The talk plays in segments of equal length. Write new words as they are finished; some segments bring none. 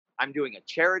I'm doing a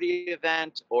charity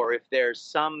event, or if there's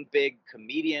some big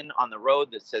comedian on the road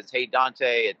that says, hey,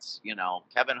 Dante, it's,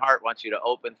 Kevin Hart wants you to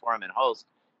open for him and host,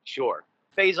 sure.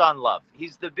 Fazon Love.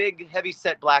 He's the big,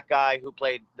 heavy-set black guy who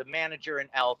played the manager in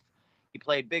Elf. He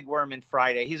played Big Worm in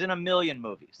Friday. He's in a million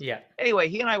movies. Yeah. Anyway,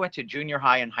 he and I went to junior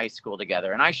high and high school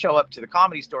together, and I show up to the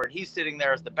Comedy Store, and he's sitting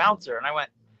there as the bouncer, and I went,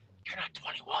 you're not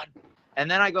 21. And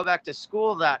then I go back to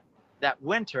school that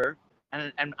winter,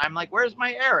 and I'm like, where's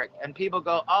my Eric? And people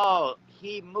go, oh,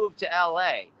 he moved to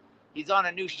L.A. He's on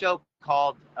a new show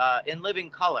called In Living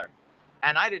Color.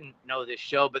 And I didn't know this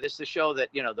show, but this is the show that,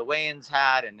 the Wayans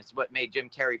had, and it's what made Jim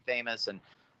Carrey famous. And,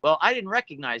 well, I didn't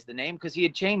recognize the name because he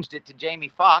had changed it to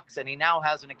Jamie Foxx, and he now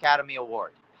has an Academy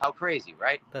Award. How crazy,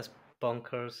 right? That's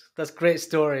bonkers. That's a great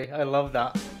story. I love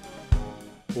that.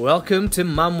 Welcome to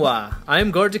MAMWAA. I'm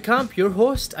Gordy, your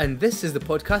host, and this is the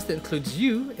podcast that includes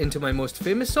you into my most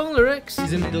famous song lyrics.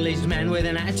 He's a middle-aged man with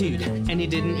an attitude, and he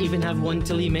didn't even have one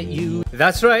till he met you.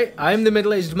 That's right, I'm the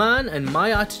middle-aged man, and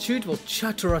my attitude will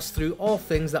chatter us through all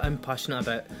things that I'm passionate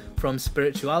about, from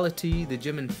spirituality, the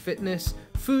gym and fitness,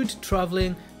 food,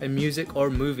 travelling, and music or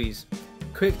movies.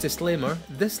 Quick disclaimer,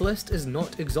 this list is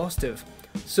not exhaustive.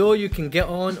 So you can get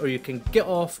on or you can get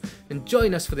off and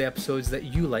join us for the episodes that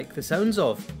you like the sounds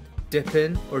of. Dip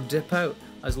in or dip out,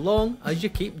 as long as you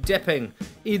keep dipping.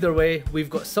 Either way, we've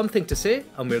got something to say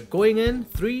and we're going in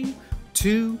 3,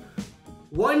 2,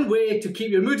 1 way to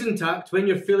keep your mood intact when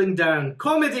you're feeling down.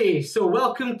 Comedy! So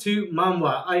welcome to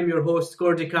MAMWAA. I'm your host,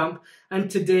 Gordy Camp, and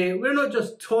today we're not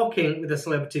just talking with a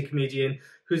celebrity comedian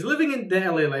who's living in the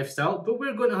LA lifestyle, but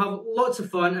we're going to have lots of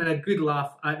fun and a good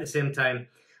laugh at the same time.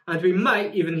 And we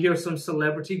might even hear some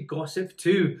celebrity gossip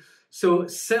too. So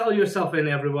settle yourself in,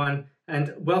 everyone,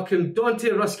 and welcome Dante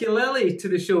Rusciolelli to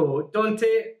the show.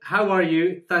 Dante, how are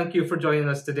you? Thank you for joining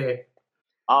us today.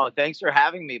 Oh, thanks for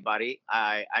having me, buddy.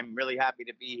 I'm really happy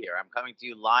to be here. I'm coming to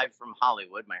you live from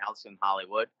Hollywood, my house in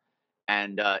Hollywood.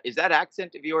 And is that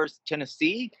accent of yours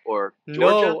Tennessee or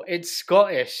Georgia? No, it's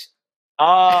Scottish.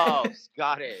 Oh,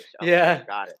 Scottish. Okay, yeah.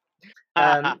 Got it.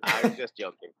 I was just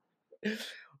joking.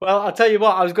 Well, I'll tell you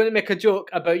what, I was going to make a joke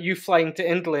about you flying to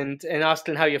England and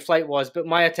asking how your flight was, but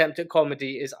my attempt at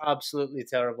comedy is absolutely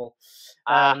terrible.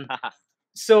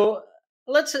 So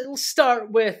let's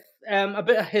start with a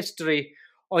bit of history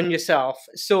on yourself.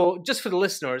 So just for the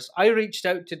listeners, I reached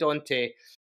out to Dante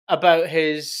about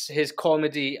his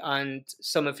comedy and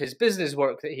some of his business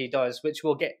work that he does, which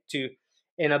we'll get to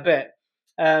in a bit.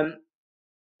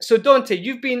 So Dante,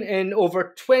 you've been in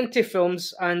over 20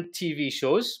 films and TV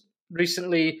shows.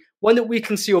 Recently, one that we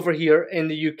can see over here in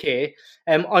the UK,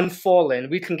 Unfallen,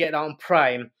 we can get that on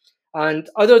Prime. And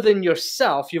other than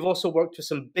yourself, you've also worked with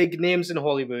some big names in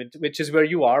Hollywood, which is where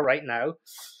you are right now.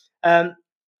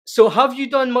 So have you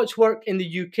done much work in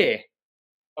the UK?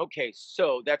 Okay,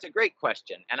 so that's a great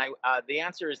question. And the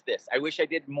answer is this. I wish I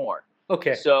did more.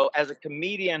 Okay. So as a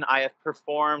comedian, I have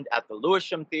performed at the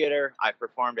Lewisham Theatre. I've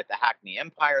performed at the Hackney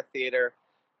Empire Theatre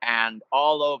and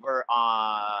all over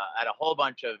at a whole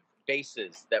bunch of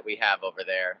bases that we have over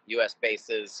there, U.S.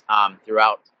 bases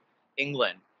throughout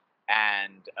England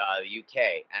and the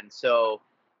UK. And so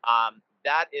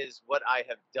that is what I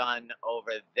have done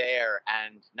over there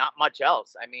and not much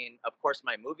else. I mean, of course,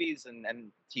 my movies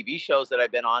and TV shows that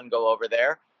I've been on go over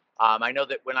there. I know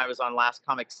that when I was on Last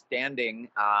Comic Standing,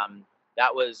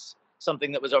 that was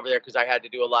something that was over there because I had to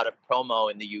do a lot of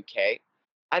promo in the UK.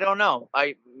 I don't know.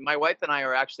 My wife and I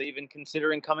are actually even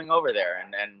considering coming over there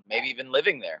and maybe even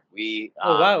living there.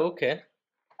 Oh wow, okay.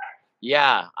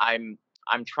 Yeah, I'm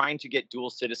trying to get dual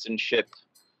citizenship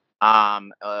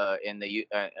in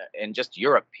just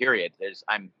Europe. Period.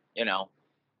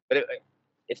 But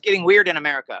it's getting weird in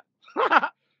America.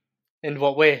 In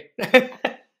what way?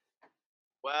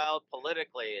 Well,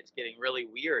 politically, it's getting really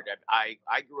weird. I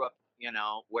grew up,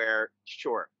 where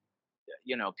sure.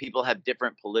 People have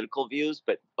different political views,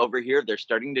 but over here they're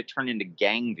starting to turn into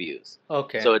gang views.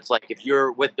 Okay. So it's like if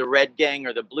you're with the red gang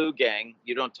or the blue gang,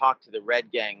 you don't talk to the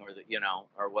red gang or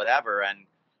or whatever. And,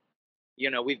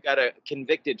 we've got a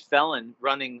convicted felon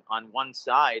running on one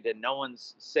side and no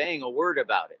one's saying a word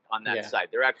about it on that side.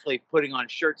 They're actually putting on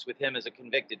shirts with him as a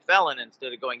convicted felon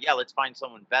instead of going, yeah, let's find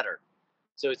someone better.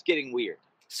 So it's getting weird.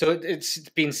 So it's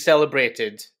been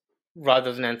celebrated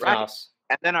rather than anything else.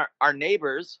 And then our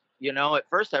neighbors, at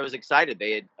first I was excited.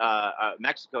 They had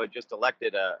Mexico had just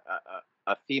elected a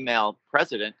female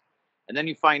president, and then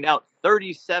you find out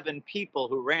 37 people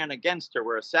who ran against her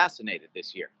were assassinated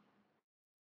this year.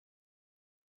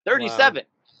 37, wow.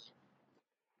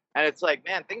 And it's like,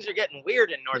 man, things are getting weird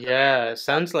in North America. Yeah,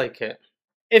 sounds like it.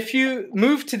 If you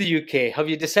move to the UK, have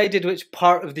you decided which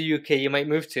part of the UK you might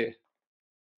move to?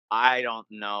 I don't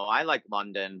know. I like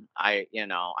London. I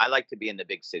like to be in the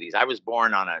big cities. I was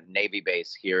born on a Navy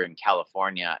base here in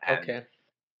California, and Okay.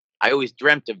 I always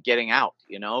dreamt of getting out,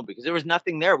 because there was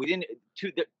nothing there. We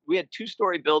had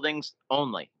two-story buildings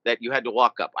only that you had to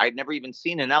walk up. I'd never even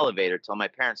seen an elevator till my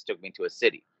parents took me to a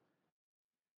city.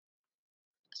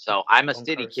 So I'm a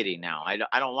city Bonkers. kitty now. I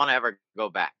don't want to ever go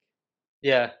back.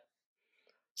 Yeah.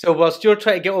 So whilst you're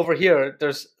trying to get over here,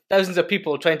 there's thousands of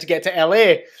people trying to get to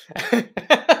LA.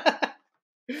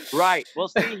 Right. Well,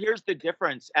 see, here's the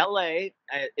difference. LA,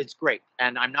 it's great.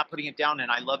 And I'm not putting it down.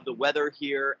 And I love the weather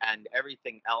here and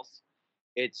everything else.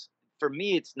 For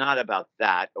me, it's not about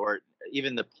that or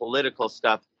even the political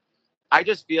stuff. I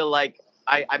just feel like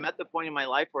I'm at the point in my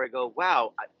life where I go,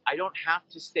 wow, I don't have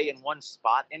to stay in one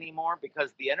spot anymore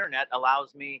because the internet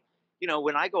allows me,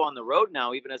 when I go on the road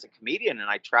now, even as a comedian and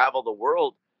I travel the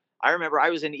world, I remember I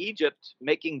was in Egypt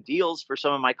making deals for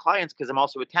some of my clients because I'm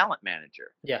also a talent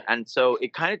manager. Yeah. And so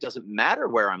it kind of doesn't matter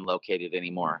where I'm located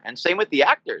anymore. And same with the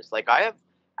actors. Like I have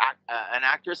an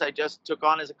actress I just took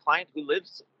on as a client who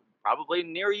lives probably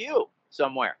near you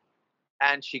somewhere.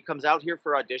 And she comes out here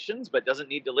for auditions, but doesn't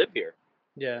need to live here.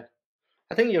 Yeah.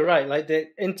 I think you're right. Like the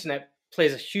internet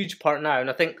plays a huge part now. And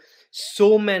I think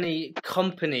so many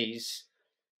companies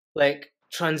like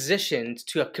transitioned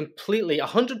to a completely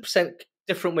 100%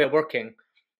 different way of working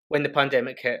when the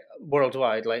pandemic hit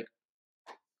worldwide. Like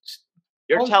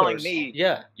You're telling bonkers. me,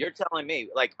 Yeah.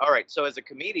 like, all right, so as a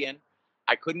comedian,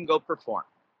 I couldn't go perform.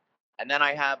 And then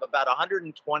I have about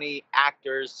 120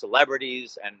 actors,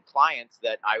 celebrities, and clients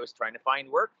that I was trying to find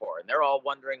work for. And they're all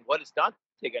wondering, what is Dante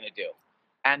going to do?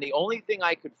 And the only thing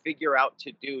I could figure out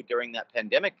to do during that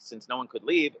pandemic, since no one could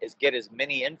leave, is get as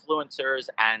many influencers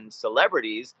and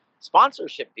celebrities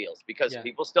sponsorship deals because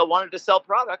people still wanted to sell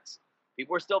products.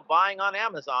 People were still buying on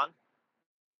Amazon,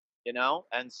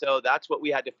 and so that's what we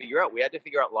had to figure out. We had to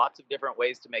figure out lots of different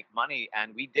ways to make money.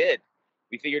 And we did.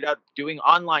 We figured out doing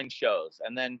online shows.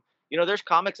 And then, there's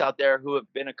comics out there who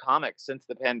have been a comic since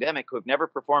the pandemic who have never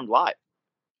performed live.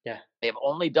 Yeah. They've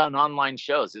only done online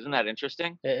shows. Isn't that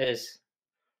interesting? It is.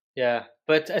 Yeah.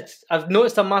 But I've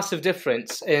noticed a massive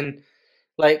difference in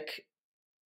like,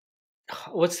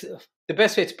 what's the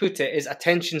best way to put it is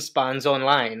attention spans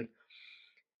online.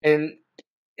 And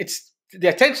the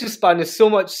attention span is so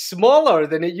much smaller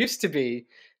than it used to be.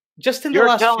 Just in the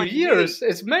last few years,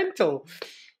 it's mental.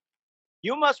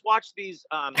 You must watch these,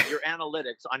 your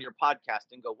analytics on your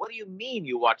podcast and go, what do you mean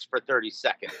you watched for 30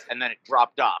 seconds and then it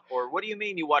dropped off? Or what do you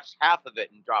mean you watched half of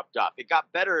it and dropped off? It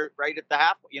got better right at the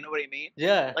half. You know what I mean?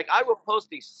 Yeah. Like I will post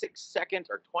a 6-second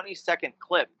or 20-second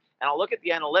clip and I'll look at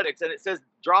the analytics and it says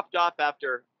dropped off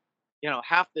after,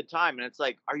 half the time. And it's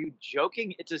like, are you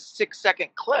joking? It's a 6-second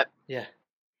clip. Yeah.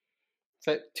 It's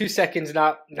like 2 seconds,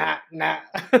 nah.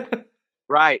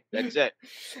 Right. That's it.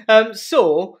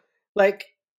 So, like,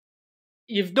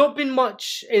 you've not been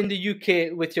much in the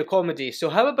UK with your comedy. So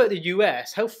how about the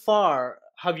US? How far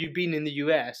have you been in the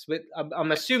US?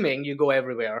 I'm assuming you go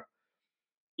everywhere.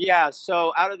 Yeah,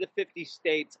 so out of the 50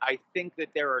 states, I think that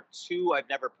there are 2 I've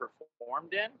never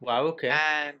performed in. Wow, okay.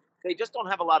 And they just don't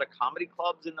have a lot of comedy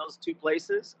clubs in those 2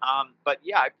 places. But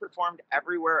yeah, I performed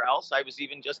everywhere else. I was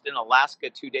even just in Alaska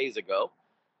 2 days ago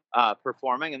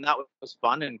performing, and that was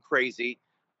fun and crazy.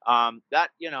 That,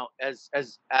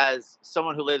 as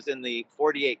someone who lives in the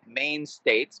 48 main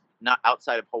states, not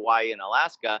outside of Hawaii and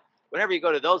Alaska, whenever you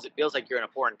go to those, it feels like you're in a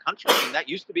foreign country. And that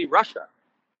used to be Russia.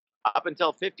 Up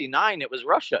until 59, it was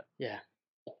Russia. Yeah.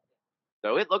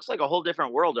 So it looks like a whole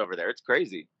different world over there. It's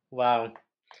crazy. Wow.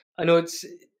 I know it's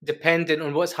dependent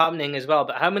on what's happening as well,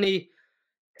 but how many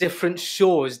different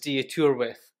shows do you tour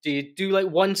with? Do you do like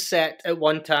one set at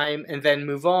one time and then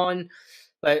move on?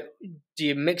 Like, do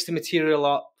you mix the material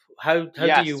up? How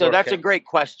do you so work that's it? a great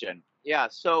question. Yeah,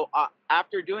 so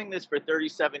after doing this for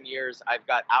 37 years, I've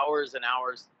got hours and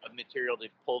hours of material to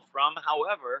pull from.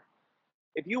 However,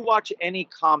 if you watch any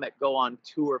comic go on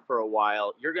tour for a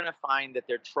while, you're going to find that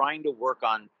they're trying to work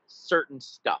on certain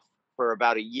stuff for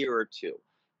about a year or 2.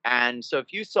 And so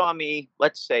if you saw me,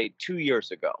 let's say 2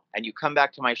 years ago, and you come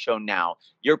back to my show now,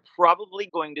 you're probably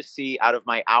going to see out of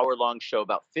my hour-long show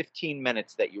about 15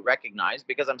 minutes that you recognize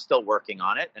because I'm still working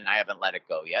on it and I haven't let it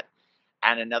go yet.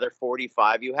 And another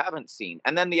 45 you haven't seen.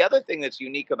 And then the other thing that's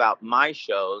unique about my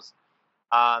shows,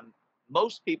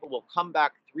 most people will come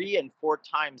back 3 and 4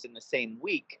 times in the same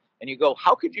week. And you go,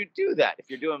 how could you do that if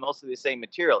you're doing most of the same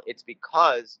material? It's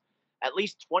because at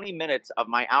least 20 minutes of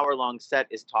my hour-long set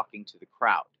is talking to the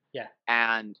crowd. Yeah.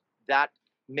 And that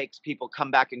makes people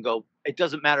come back and go, it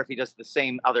doesn't matter if he does the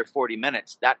same other 40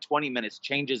 minutes. That 20 minutes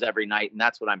changes every night, and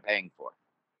that's what I'm paying for.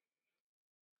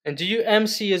 And do you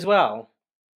MC as well?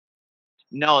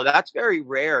 No, that's very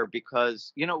rare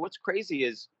because what's crazy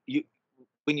is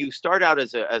when you start out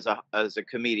as a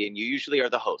comedian, you usually are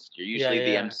the host. You're Yeah, usually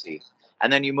the yeah. MC.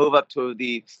 And then you move up to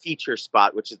the feature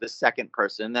spot, which is the second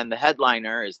person. And then the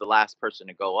headliner is the last person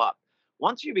to go up.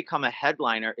 Once you become a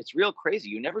headliner, it's real crazy.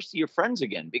 You never see your friends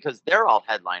again because they're all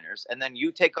headliners. And then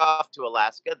you take off to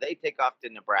Alaska, they take off to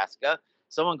Nebraska,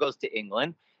 someone goes to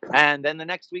England. And then the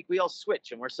next week we all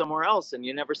switch and we're somewhere else and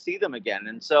you never see them again.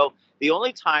 And so the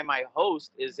only time I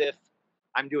host is if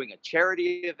I'm doing a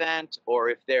charity event or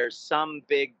if there's some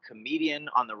big comedian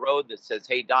on the road that says,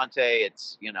 hey, Dante,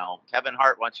 it's, Kevin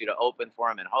Hart wants you to open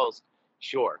for him and host.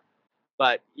 Sure.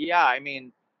 But yeah, I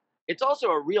mean, it's also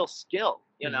a real skill,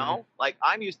 like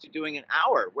I'm used to doing an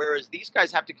hour, whereas these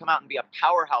guys have to come out and be a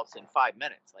powerhouse in 5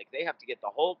 minutes. Like they have to get the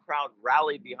whole crowd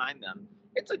rallied behind them.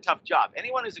 It's a tough job.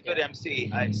 Anyone who's a good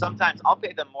MC, sometimes I'll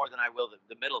pay them more than I will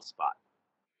the middle spot.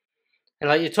 And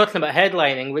like you're talking about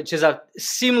headlining, which is a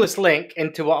seamless link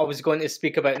into what I was going to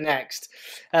speak about next.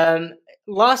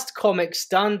 Last Comic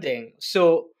Standing.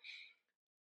 So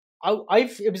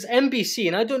it was NBC,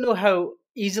 and I don't know how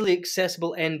easily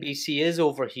accessible NBC is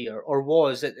over here or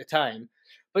was at the time.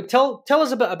 But tell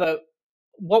us a bit about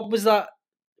what was that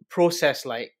process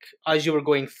like as you were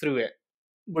going through it.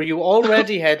 Were you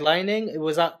already headlining?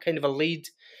 Was that kind of a lead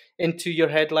into your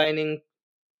headlining?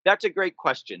 That's a great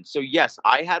question. So yes,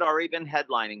 I had already been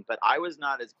headlining, but I was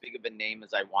not as big of a name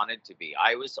as I wanted to be.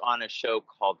 I was on a show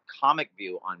called Comic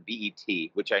View on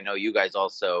BET, which I know you guys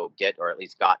also get, or at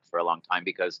least got for a long time,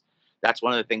 because that's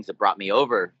one of the things that brought me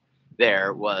over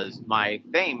there was my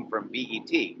fame from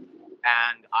BET.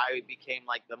 And I became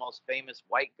like the most famous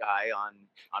white guy on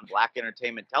Black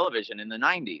entertainment television in the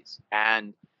 90s.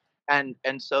 And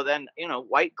so then,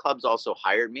 white clubs also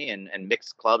hired me and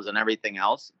mixed clubs and everything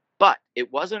else. But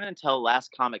it wasn't until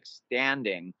Last Comic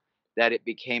Standing that it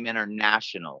became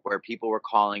international, where people were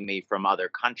calling me from other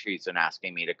countries and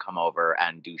asking me to come over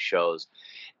and do shows.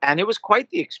 And it was quite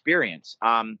the experience.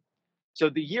 So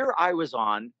the year I was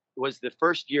on was the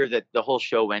first year that the whole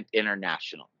show went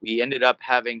international. We ended up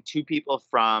having two people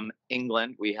from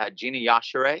England. We had Gina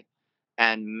Yashere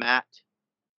and Matt.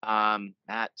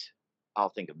 I'll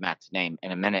think of Matt's name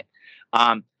in a minute.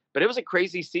 But it was a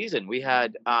crazy season. We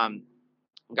had a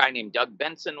guy named Doug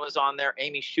Benson was on there.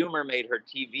 Amy Schumer made her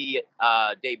TV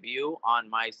debut on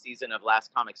my season of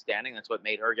Last Comic Standing. That's what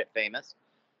made her get famous.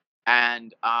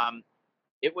 And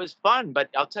it was fun. But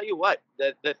I'll tell you what,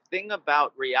 the thing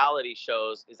about reality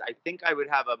shows is I think I would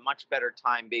have a much better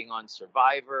time being on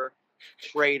Survivor,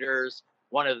 Traitors,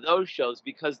 one of those shows,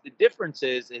 because the difference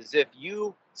is if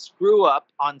you screw up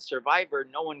on Survivor,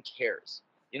 no one cares.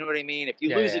 You know what I mean? If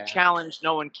you lose a challenge,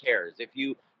 no one cares. If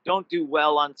you don't do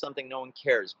well on something, no one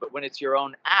cares. But when it's your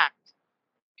own act,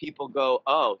 people go,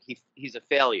 oh, he's a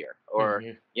failure. Or,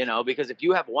 because if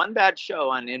you have one bad show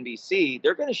on NBC,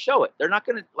 they're going to show it. They're not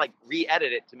going to like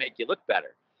re-edit it to make you look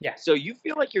better. Yeah. So you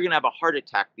feel like you're going to have a heart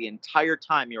attack the entire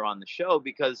time you're on the show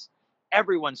because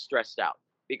everyone's stressed out.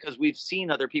 Because we've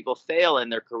seen other people fail and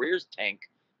their careers tank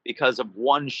because of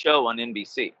one show on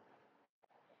NBC.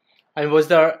 And was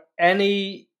there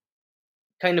any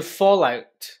kind of fallout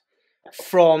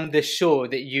from the show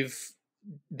that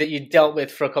you dealt with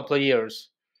for a couple of years?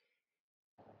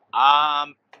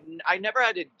 I never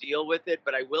had to deal with it,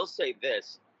 but I will say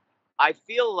this. I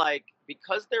feel like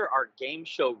because there are game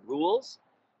show rules,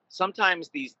 sometimes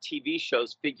these TV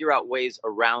shows figure out ways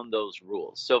around those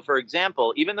rules. So, for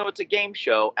example, even though it's a game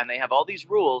show and they have all these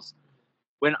rules,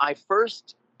 when I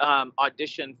first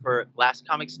auditioned for Last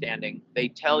Comic Standing, they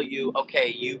tell you, okay,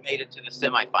 you made it to the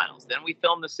semifinals. Then we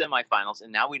film the semifinals,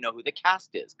 and now we know who the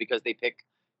cast is because they pick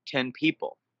 10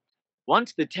 people.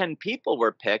 Once the 10 people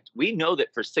were picked, we know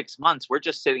that for 6 months, we're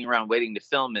just sitting around waiting to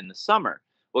film in the summer.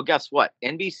 Well, guess what?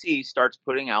 NBC starts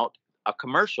putting out a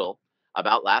commercial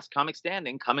about Last Comic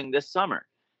Standing coming this summer.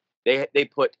 They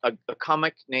put a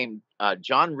comic named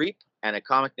John Reep and a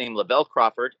comic named Lavell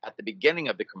Crawford at the beginning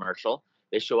of the commercial.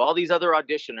 They show all these other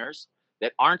auditioners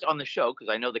that aren't on the show because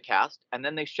I know the cast. And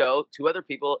then they show two other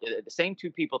people, the same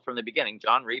two people from the beginning,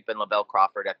 John Reep and Lavell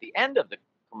Crawford, at the end of the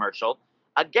commercial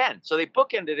again. So they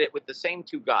bookended it with the same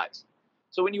two guys.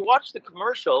 So when you watch the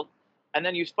commercial and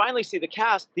then you finally see the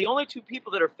cast, the only two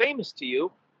people that are famous to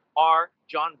you are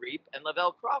John Reep and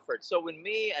Lavell Crawford. So when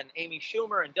me and Amy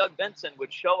Schumer and Doug Benson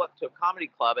would show up to a comedy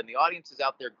club and the audience is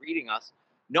out there greeting us,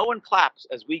 no one claps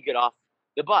as we get off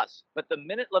the bus. But the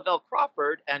minute Lavell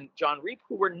Crawford and John Reep,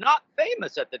 who were not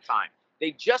famous at the time,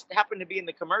 they just happened to be in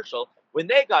the commercial, when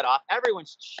they got off,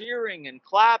 everyone's cheering and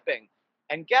clapping.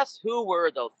 And guess who were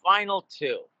the final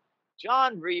two?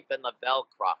 John Reep and Lavell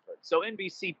Crawford. So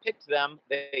NBC picked them.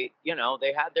 They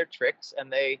had their tricks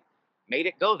and they made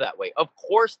it go that way. Of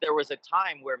course, there was a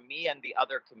time where me and the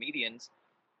other comedians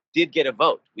did get a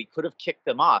vote. We could have kicked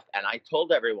them off. And I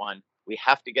told everyone, we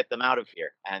have to get them out of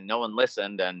here. And no one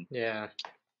listened. And Yeah.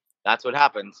 that's what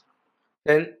happens.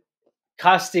 Then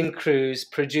casting crews,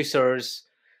 producers,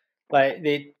 like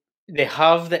they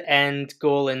have the end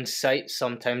goal in sight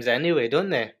sometimes anyway, don't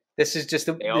they? This is just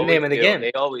the name of the game.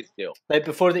 They always do. Like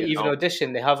before they even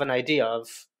audition, they have an idea of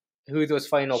who those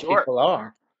final Sure. people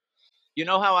are. You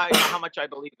know how much I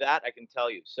believe that? I can tell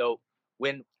you. So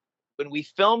when we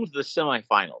filmed the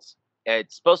semifinals,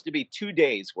 it's supposed to be 2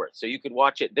 days worth. So you could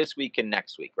watch it this week and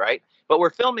next week, right? But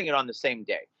we're filming it on the same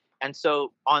day. And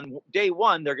so on day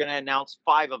one, they're going to announce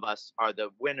 5 of us are the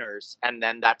winners. And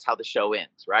then that's how the show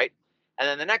ends, right? And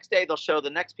then the next day, they'll show the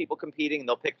next people competing.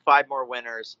 They'll pick 5 more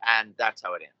winners. And that's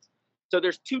how it ends. So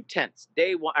there's 2 tents.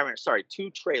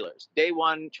 2 trailers. Day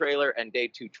 1 trailer and day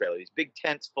 2 trailer. These big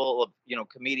tents full of,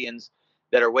 comedians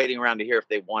that are waiting around to hear if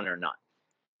they won or not.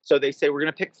 So they say, we're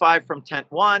going to pick 5 from tent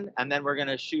 1, and then we're going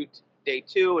to shoot day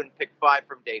 2 and pick 5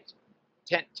 from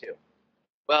tent 2.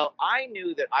 Well, I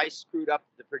knew that I screwed up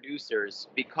the producers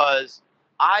because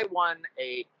I won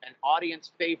an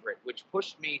audience favorite, which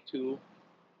pushed me to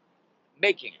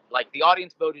making it. Like, the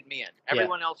audience voted me in.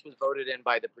 Everyone else was voted in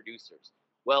by the producers.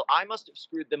 Well, I must have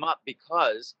screwed them up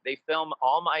because they film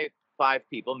all my 5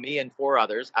 people, me and 4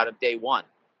 others, out of day 1.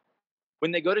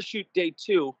 When they go to shoot day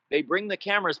 2, they bring the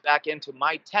cameras back into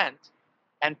my tent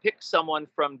and pick someone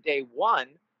from day 1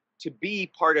 to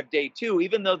be part of day 2,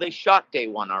 even though they shot day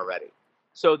 1 already.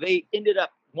 So they ended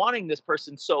up wanting this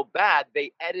person so bad,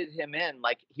 they edited him in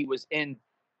like he was in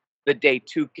the day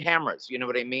 2 cameras. You know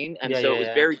what I mean? And it was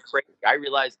very crazy. I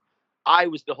realized I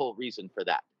was the whole reason for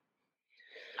that.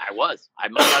 I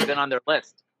must have been on their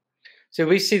list. So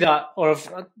we see that, or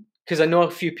because I know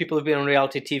a few people have been on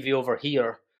reality TV over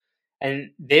here,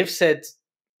 and they've said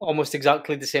almost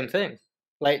exactly the same thing.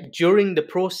 Like, during the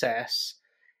process,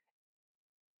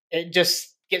 it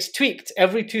just gets tweaked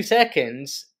every 2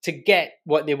 seconds to get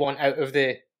what they want out of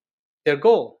their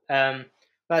goal.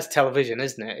 That's television,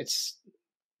 isn't it?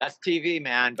 That's TV,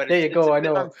 man. But it's a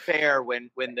bit unfair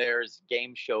when there's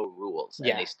game show rules,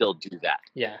 and they still do that.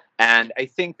 Yeah. And I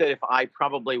think that if I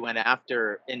probably went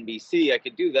after NBC, I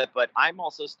could do that. But I'm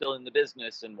also still in the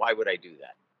business, and why would I do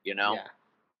that?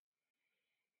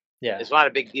 Yeah. It's not a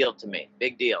big deal to me.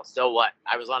 Big deal. So what?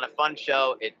 I was on a fun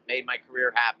show. It made my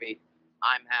career happy.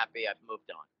 I'm happy. I've moved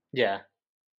on. Yeah.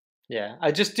 Yeah.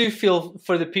 I just do feel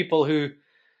for the people who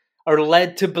are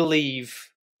led to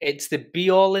believe it's the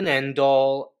be-all and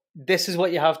end-all. This is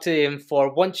what you have to aim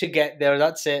for. Once you get there,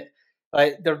 that's it.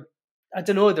 Like, they're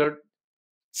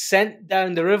sent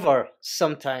down the river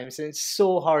sometimes, and it's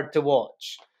so hard to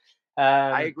watch.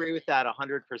 I agree with that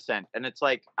 100%. And it's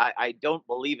like, I don't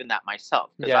believe in that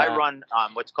myself. Because I run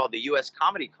what's called the U.S.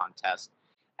 Comedy Contest.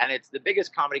 And it's the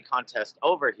biggest comedy contest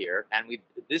over here. And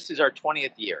this is our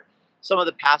 20th year. Some of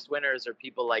the past winners are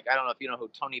people like, I don't know if you know who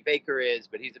Tony Baker is,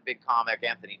 but he's a big comic,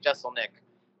 Anthony Jeselnik.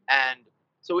 And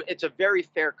so it's a very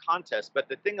fair contest. But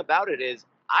the thing about it is,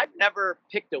 I've never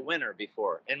picked a winner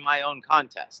before in my own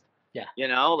contest. Yeah.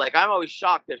 Like, I'm always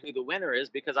shocked at who the winner is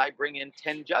because I bring in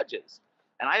 10 judges.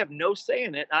 And I have no say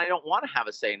in it, and I don't want to have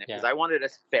a say in it because I want it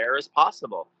as fair as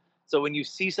possible. So when you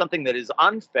see something that is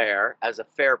unfair as a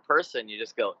fair person, you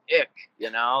just go, ick,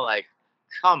 like,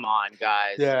 come on,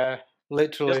 guys. Yeah,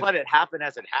 literally. Just let it happen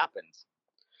as it happens.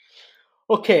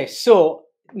 Okay, so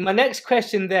my next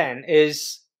question then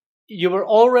is, you were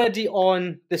already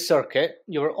on the circuit,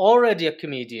 you were already a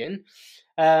comedian,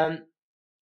 and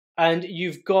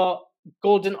you've got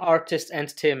Golden Artist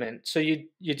Entertainment. So you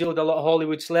deal with a lot of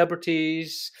Hollywood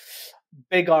celebrities,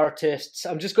 big artists.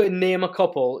 I'm just going to name a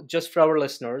couple just for our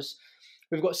listeners.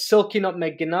 We've got Silky,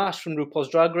 Nutmeg, Ganache from RuPaul's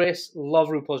Drag Race. Love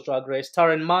RuPaul's Drag Race.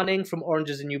 Taryn Manning from Orange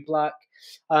is the New Black.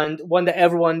 And one that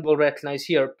everyone will recognize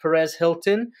here, Perez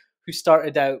Hilton, who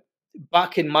started out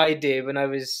back in my day when I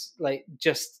was like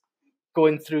just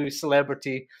going through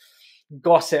celebrity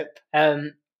gossip.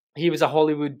 He was a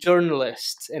Hollywood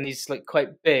journalist, and he's like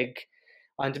quite big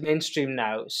and mainstream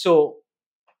now. So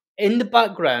in the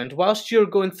background, whilst you're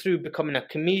going through becoming a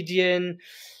comedian,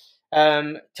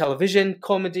 television,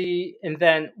 comedy, and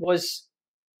then was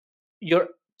your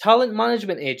talent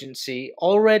management agency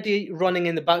already running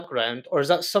in the background, or is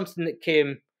that something that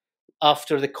came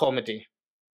after the comedy?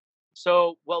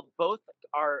 So, well, both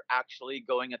are actually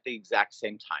going at the exact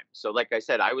same time. So like I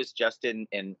said, I was just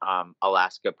in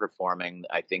Alaska performing.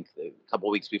 I think a couple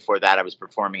weeks before that, I was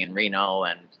performing in Reno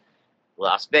and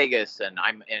Las Vegas, and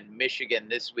I'm in Michigan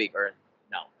this week, or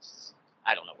no,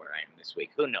 I don't know where I am this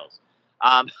week. Who knows?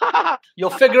 You'll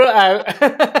figure it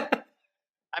out.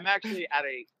 I'm actually at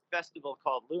festival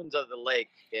called Loons of the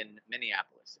Lake in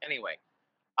Minneapolis. Anyway,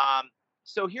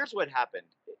 so here's what happened.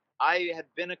 I have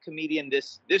been a comedian.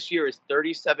 This year is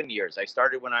 37 years. I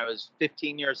started when I was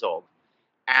 15 years old.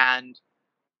 And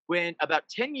when about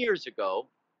 10 years ago,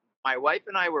 my wife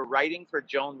and I were writing for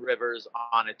Joan Rivers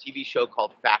on a TV show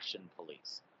called Fashion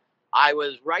Police. I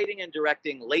was writing and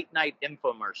directing late night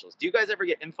infomercials. Do you guys ever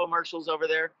get infomercials over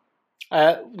there?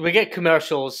 We get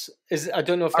commercials. I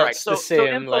don't know if All right, that's so the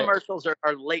same. infomercials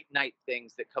are late night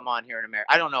things that come on here in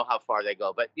America. I don't know how far they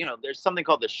go, but there's something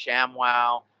called the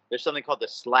ShamWow. There's something called the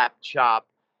Slap Chop.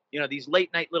 These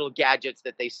late night little gadgets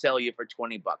that they sell you for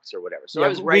 $20 or whatever. So yeah, I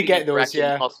was writing, we get those.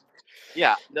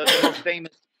 Yeah, the most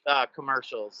famous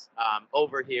commercials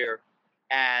over here,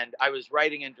 and I was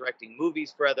writing and directing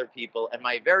movies for other people. And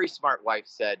my very smart wife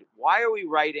said, "Why are we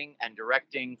writing and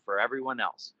directing for everyone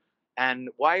else? And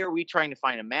why are we trying to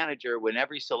find a manager when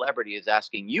every celebrity is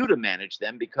asking you to manage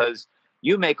them because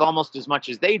you make almost as much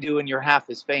as they do and you're half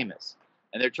as famous?"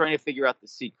 And they're trying to figure out the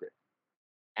secret.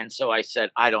 And so I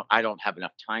said, I don't have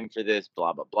enough time for this,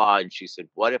 blah, blah, blah. And she said,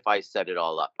 "What if I set it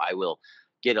all up? I will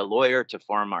get a lawyer to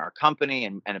form our company."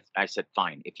 And I said,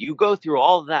 "Fine. If you go through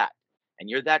all that and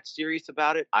you're that serious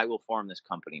about it, I will form this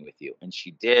company with you." And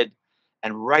she did.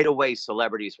 And right away,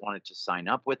 celebrities wanted to sign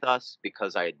up with us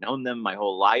because I had known them my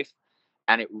whole life.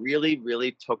 And it really,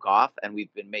 really took off. And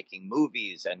we've been making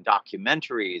movies and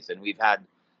documentaries, and we've had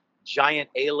giant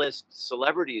A-list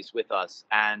celebrities with us.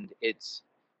 And it's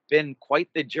been quite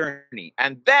the journey.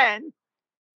 And then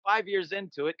 5 years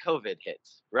into it, COVID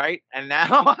hits, right? And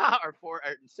now, or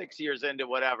 6 years into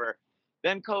whatever,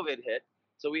 then COVID hit.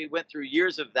 So we went through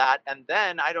years of that. And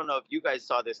then, I don't know if you guys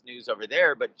saw this news over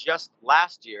there, but just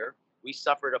last year, we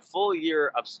suffered a full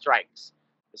year of strikes.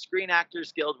 The Screen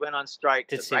Actors Guild went on strike.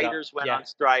 The writers went on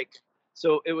strike.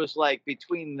 So it was like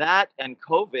between that and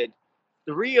COVID,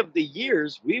 3 of the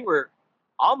years, we were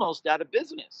almost out of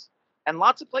business. And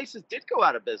lots of places did go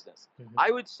out of business. Mm-hmm.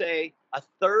 I would say a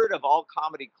third of all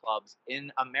comedy clubs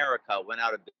in America went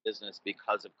out of business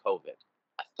because of COVID.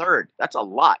 A third. That's a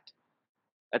lot.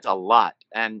 That's a lot.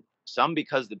 And some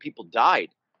because the people died,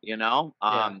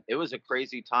 It was a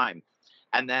crazy time.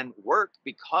 And then work,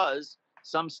 because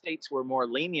some states were more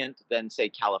lenient than, say,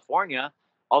 California.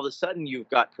 All of a sudden, you've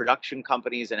got production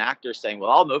companies and actors saying,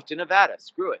 "Well, I'll move to Nevada.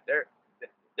 Screw it.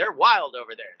 They're wild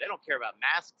over there. They don't care about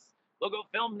masks. We'll go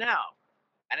film now."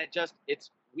 And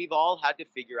we've all had to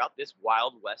figure out this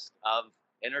wild west of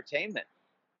entertainment,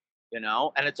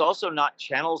 and it's also not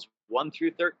channels 1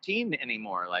 through 13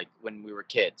 anymore. Like when we were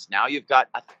kids, now you've got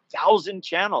 1,000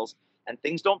 channels and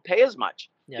things don't pay as much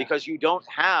because you don't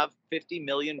have 50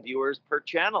 million viewers per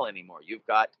channel anymore. You've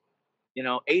got,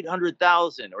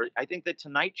 800,000, or I think the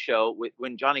Tonight Show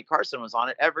when Johnny Carson was on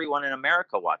it, everyone in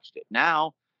America watched it.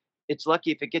 Now it's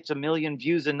lucky if it gets 1 million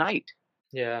views a night.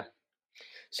 Yeah.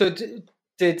 So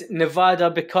did Nevada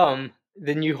become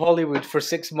the new Hollywood for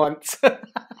 6 months?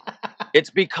 It's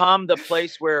become the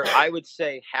place where I would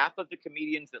say half of the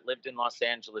comedians that lived in Los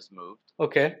Angeles moved.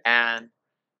 Okay. And,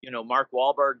 Mark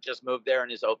Wahlberg just moved there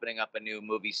and is opening up a new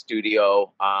movie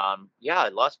studio.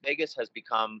 Las Vegas has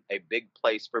become a big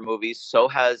place for movies. So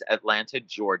has Atlanta,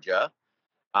 Georgia.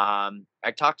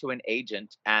 I talked to an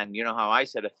agent, and you know how I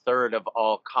said a third of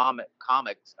all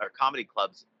comics or comedy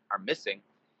clubs are missing.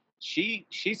 She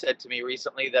said to me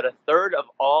recently that a third of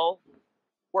all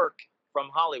work from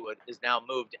Hollywood is now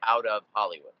moved out of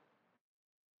Hollywood.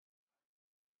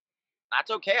 That's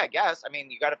okay, I guess. I mean,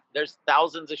 there's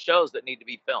thousands of shows that need to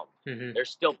be filmed. Mm-hmm. There's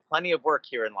still plenty of work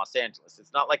here in Los Angeles.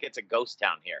 It's not like it's a ghost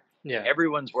town here. Yeah.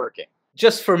 Everyone's working.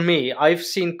 Just for me, I've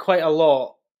seen quite a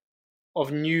lot of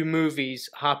new movies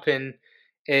happen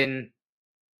in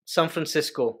San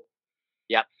Francisco.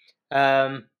 Yep.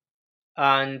 And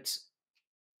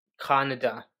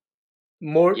Canada.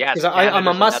 More, yes, I'm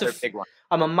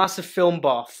a massive film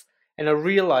buff, and I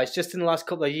realized just in the last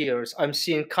couple of years I'm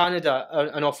seeing Canada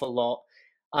an awful lot,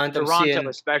 and Toronto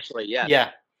especially.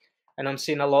 Yeah, and I'm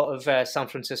seeing a lot of San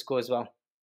Francisco as well.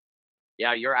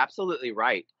 Yeah, you're absolutely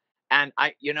right. And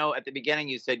at the beginning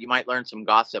you said you might learn some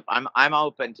gossip. I'm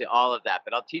open to all of that,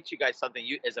 but I'll teach you guys something.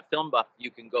 You, as a film buff, you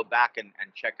can go back and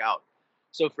check out.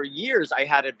 So for years, I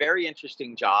had a very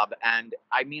interesting job, and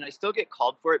I still get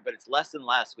called for it, but it's less and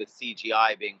less with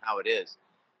CGI being how it is.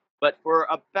 But for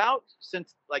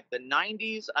since like the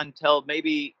 90s until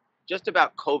maybe just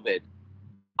about COVID,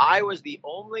 I was the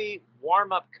only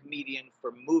warm-up comedian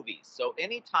for movies. So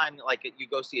anytime you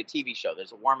go see a TV show,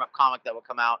 there's a warm-up comic that will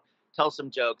come out, tell some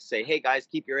jokes, say, "Hey guys,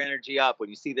 keep your energy up. When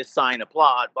you see this sign,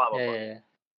 applaud, blah, blah, blah." Yeah.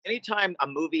 Anytime a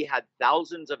movie had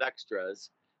thousands of extras,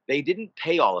 they didn't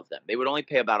pay all of them. They would only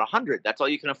pay about 100. That's all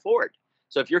you can afford.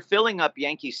 So if you're filling up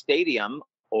Yankee Stadium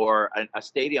or a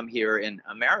stadium here in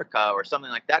America or something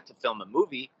like that to film a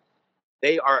movie,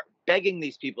 they are begging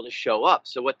these people to show up.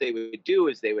 So what they would do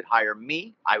is they would hire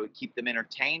me. I would keep them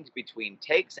entertained between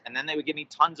takes, and then they would give me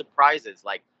tons of prizes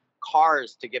like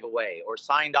cars to give away, or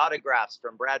signed autographs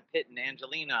from Brad Pitt and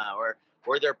Angelina, or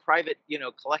their private,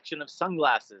 collection of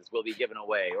sunglasses will be given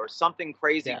away, or something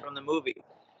crazy from the movie.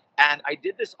 And I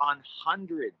did this on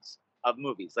hundreds of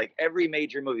movies, like every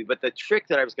major movie. But the trick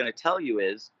that I was going to tell you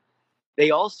is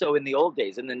they also, in the old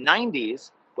days, in the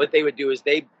 90s, what they would do is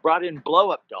they brought in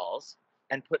blow-up dolls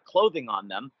and put clothing on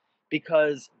them,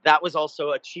 because that was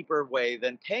also a cheaper way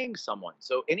than paying someone.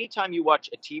 So anytime you watch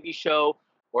a TV show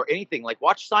or anything, like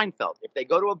watch Seinfeld, if they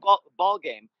go to a ball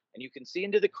game and you can see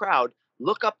into the crowd,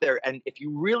 look up there, and if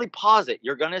you really pause it,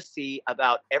 you're going to see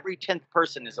about every 10th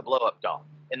person is a blow-up doll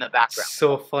in the background.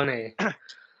 So funny.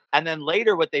 And then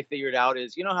later what they figured out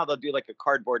is, you know how they'll do like a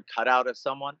cardboard cutout of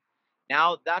someone?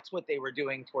 Now that's what they were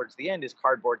doing towards the end, is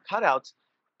cardboard cutouts.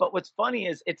 But what's funny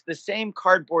is it's the same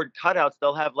cardboard cutouts.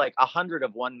 They'll have like 100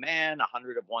 of one man,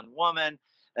 100 of one woman,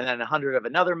 and then 100 of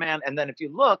another man. And then if you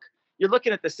look, you're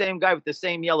looking at the same guy with the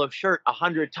same yellow shirt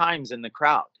 100 times in the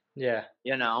crowd. Yeah.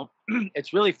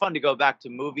 It's really fun to go back to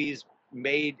movies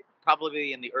made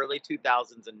probably in the early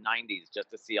 2000s and 90s just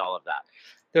to see all of that.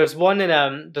 There's one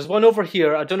over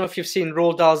here. I don't know if you've seen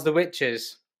Roald Dahl's The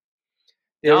Witches.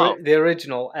 The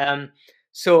original.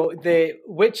 So the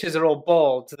witches are all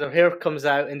bald. Their hair comes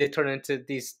out and they turn into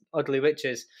these ugly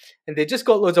witches. And they just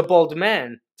got loads of bald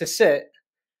men to sit.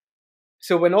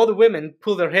 So when all the women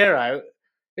pull their hair out,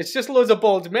 it's just loads of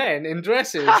bald men in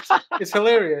dresses. It's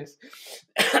hilarious.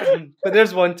 But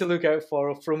there's one to look out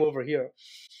for from over here.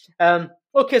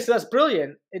 Okay, so that's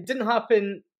brilliant. It didn't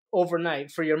happen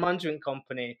overnight for your management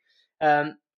company,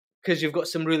 because you've got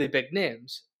some really big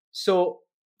names. So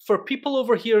for people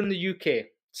over here in the UK,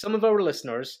 some of our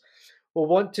listeners will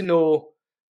want to know,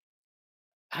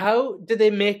 how do they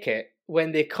make it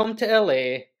when they come to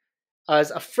LA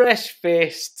as a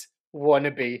fresh-faced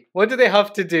wannabe? What do they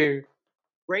have to do?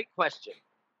 Great question.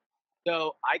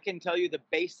 So I can tell you the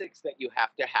basics that you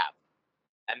have to have,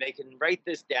 and they can write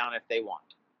this down if they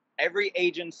want. Every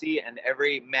agency and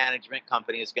every management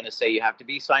company is going to say you have to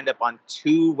be signed up on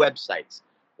 2 websites.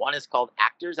 One is called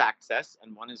Actors Access,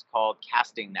 and one is called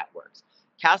Casting Networks.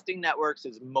 Casting Networks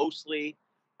is mostly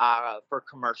for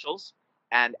commercials,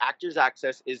 and Actors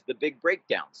Access is the big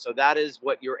breakdown. So that is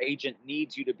what your agent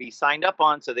needs you to be signed up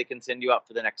on, so they can send you out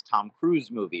for the next Tom Cruise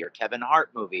movie or Kevin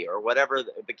Hart movie or whatever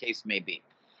the case may be.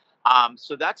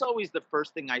 So that's always the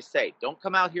first thing I say. Don't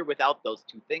come out here without those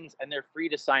 2 things, and they're free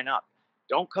to sign up.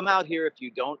 Don't come out here if you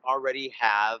don't already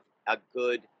have a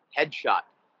good headshot.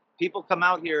 People come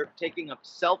out here taking a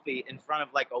selfie in front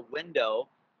of like a window,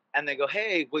 and they go,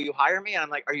 "Hey, will you hire me?" And I'm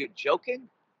like, "Are you joking?"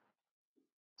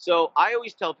 So I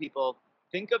always tell people,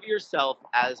 think of yourself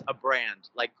as a brand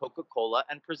like Coca-Cola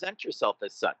and present yourself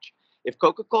as such. If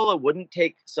Coca-Cola wouldn't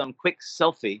take some quick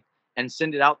selfie and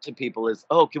send it out to people as,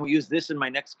 "Oh, can we use this in my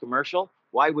next commercial?"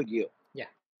 Why would you? Yeah.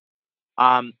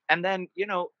 And then,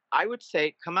 I would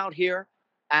say come out here,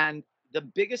 and the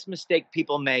biggest mistake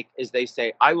people make is they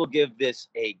say, "I will give this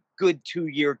a good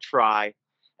 2-year try.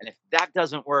 And if that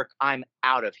doesn't work, I'm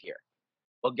out of here."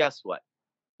 Well, guess what?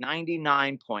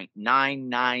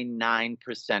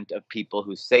 99.999% of people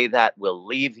who say that will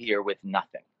leave here with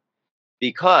nothing,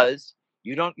 because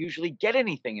you don't usually get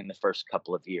anything in the first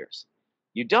couple of years.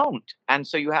 You don't. And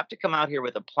so you have to come out here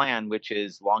with a plan, which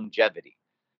is longevity,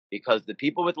 because the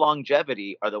people with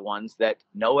longevity are the ones that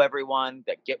know everyone,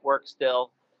 that get work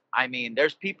still. I mean,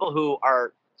 there's people who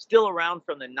are still around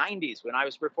from the 90s when I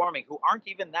was performing who aren't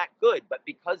even that good, but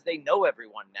because they know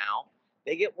everyone now,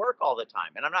 they get work all the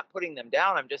time. And I'm not putting them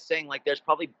down. I'm just saying, like, there's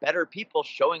probably better people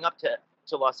showing up to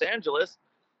Los Angeles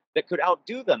that could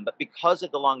outdo them. But because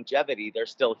of the longevity, they're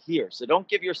still here. So don't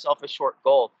give yourself a short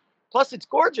goal. Plus, it's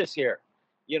gorgeous here.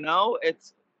 I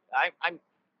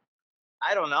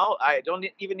don't know. I don't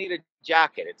even need a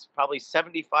jacket. It's probably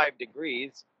 75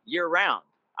 degrees year round.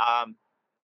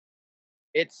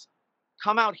 It's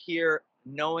come out here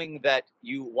knowing that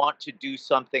you want to do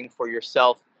something for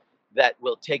yourself that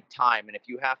will take time. And if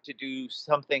you have to do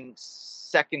something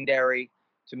secondary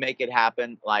to make it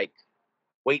happen, like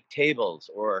wait tables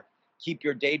or keep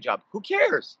your day job, who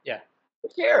cares? Yeah. Who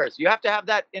cares? You have to have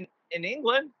that in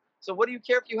England. So what do you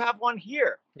care if you have one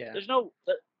here? Yeah. There's no,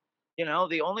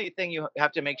 the only thing you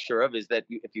have to make sure of is that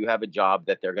if you have a job,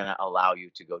 that they're going to allow you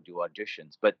to go do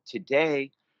auditions. But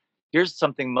today, here's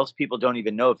something most people don't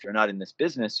even know if you're not in this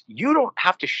business. You don't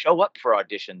have to show up for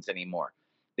auditions anymore.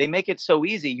 They make it so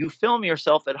easy. You film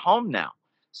yourself at home now.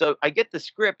 So I get the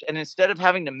script, and instead of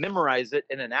having to memorize it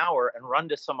in an hour and run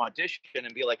to some audition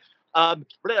and be like, I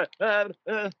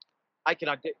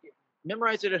can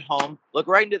memorize it at home, look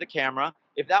right into the camera.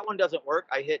 If that one doesn't work,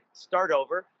 I hit start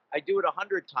over. I do it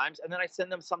 100 times, and then I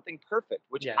send them something perfect,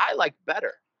 which I like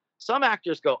better. Some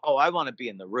actors go, oh, I want to be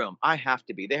in the room. I have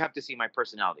to be. They have to see my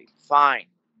personality. Fine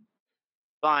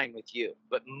with you.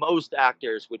 But most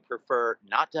actors would prefer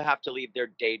not to have to leave their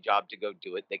day job to go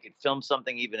do it. They could film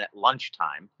something even at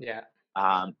lunchtime. Yeah.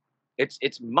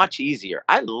 It's much easier.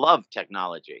 I love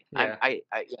technology. Yeah.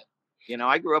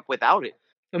 I grew up without it.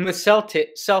 And with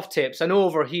self-tapes, I know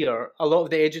over here, a lot of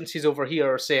the agencies over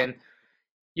here are saying,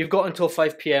 you've got until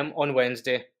 5 p.m. on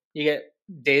Wednesday. You get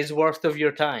days worth of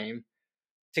your time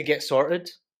to get sorted.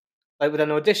 Like with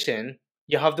an audition,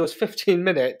 you have those 15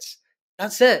 minutes.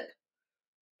 That's it.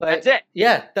 That's it.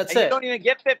 Yeah, that's it. You don't even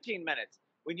get 15 minutes.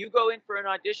 When you go in for an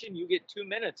audition, you get 2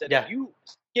 minutes. And if you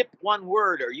skip one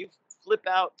word or you flip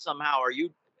out somehow or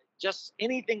you just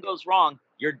anything goes wrong,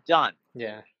 you're done.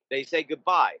 Yeah. They say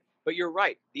goodbye. But you're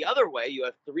right. The other way, you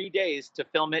have 3 days to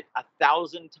film it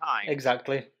 1,000 times.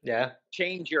 Exactly. Yeah.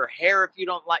 Change your hair if you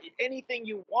don't like anything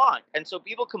you want. And so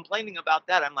people complaining about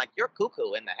that, I'm like, you're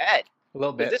cuckoo in the head. A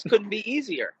little bit. This couldn't be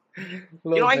easier.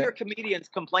 I hear comedians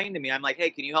complain to me. I'm like,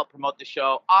 hey, can you help promote the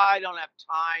show? I don't have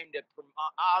time to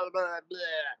promote. Blah, blah.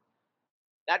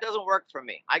 That doesn't work for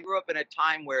me. I grew up in a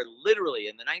time where literally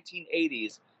in the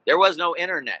 1980s, there was no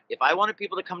internet. If I wanted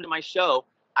people to come to my show,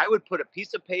 I would put a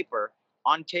piece of paper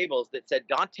on tables that said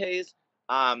Dante's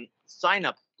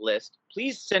sign-up list.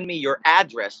 Please send me your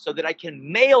address so that I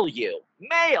can mail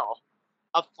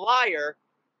a flyer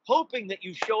hoping that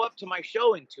you show up to my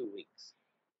show in 2 weeks.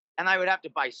 And I would have to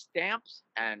buy stamps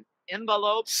and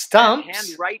envelopes. Stamps? And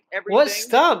handwrite everything. What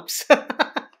stamps?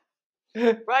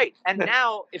 Right. And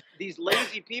now if these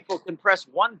lazy people can press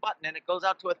one button and it goes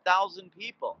out to 1,000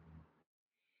 people.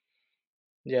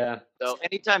 Yeah. So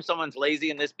anytime someone's lazy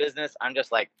in this business, I'm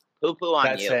just like, poo-poo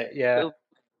on you. That's it, yeah. Poo.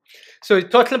 So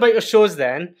talking about your shows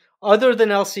then, other than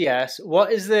LCS,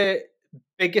 what is the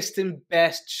biggest and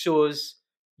best shows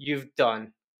you've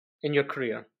done in your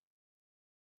career?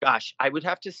 Gosh, I would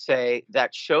have to say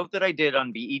that show that I did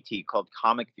on BET called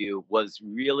Comic View was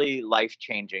really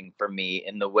life-changing for me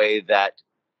in the way that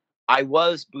I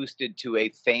was boosted to a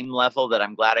fame level that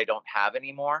I'm glad I don't have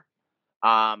anymore.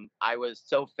 I was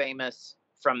so famous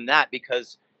from that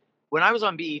because when I was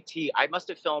on BET, I must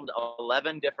have filmed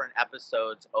 11 different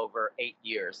episodes over 8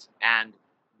 years. And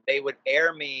they would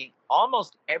air me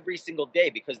almost every single day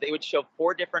because they would show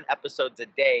 4 different episodes a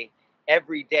day,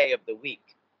 every day of the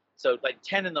week. So like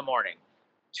 10 in the morning,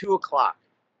 2 o'clock,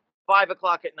 5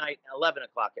 o'clock at night, 11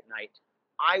 o'clock at night.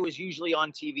 I was usually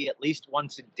on TV at least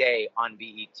once a day on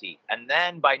BET. And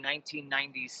then by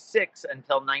 1996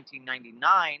 until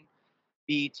 1999,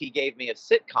 BET gave me a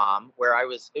sitcom where it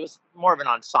was more of an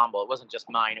ensemble. It wasn't just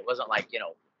mine. It wasn't like,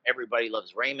 Everybody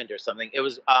Loves Raymond or something. It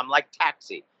was like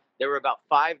Taxi. There were about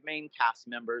 5 main cast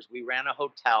members. We ran a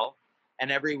hotel,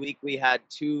 and every week we had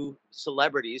 2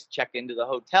 celebrities check into the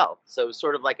hotel. So it was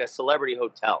sort of like a celebrity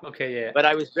hotel. Okay, yeah. But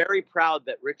I was very proud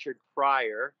that Richard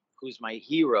Pryor, who's my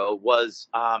hero,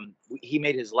 he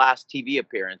made his last TV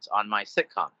appearance on my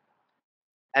sitcom.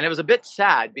 And it was a bit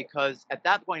sad because at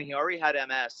that point he already had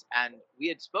MS, and we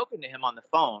had spoken to him on the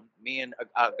phone, me and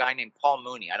a guy named Paul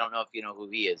Mooney. I don't know if you know who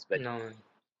he is, but no.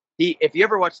 If you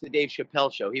ever watched the Dave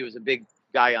Chappelle show, he was a big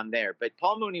guy on there. But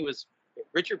Paul Mooney was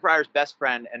Richard Pryor's best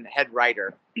friend and head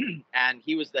writer, and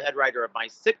he was the head writer of my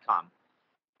sitcom.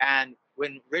 And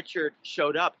when Richard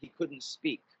showed up, he couldn't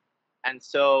speak. And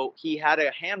so he had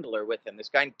a handler with him, this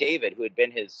guy David, who had been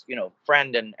his,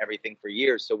 friend and everything for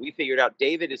years. So we figured out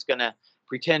David is going to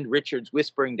pretend Richard's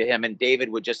whispering to him, and David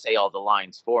would just say all the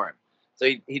lines for him. So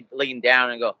he'd lean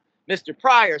down and go, Mr.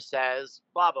 Pryor says,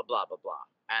 blah, blah, blah, blah, blah.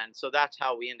 And so that's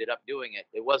how we ended up doing it.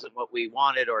 It wasn't what we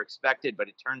wanted or expected, but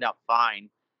it turned out fine.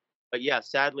 But yeah,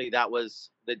 sadly, that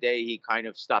was the day he kind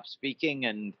of stopped speaking,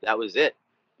 and that was it,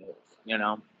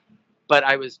 But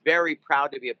I was very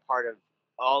proud to be a part of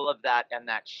all of that and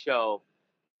that show.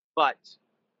 But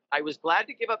I was glad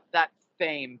to give up that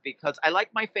fame because I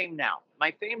like my fame now.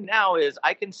 My fame now is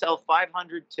I can sell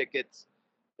 500 tickets,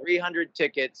 300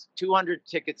 tickets, 200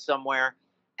 tickets somewhere,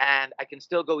 and I can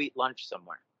still go eat lunch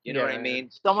somewhere. You know what I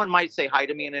mean? Someone might say hi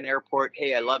to me in an airport.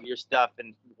 Hey, I love your stuff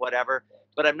and whatever.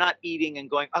 But I'm not eating and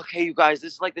going, okay, you guys,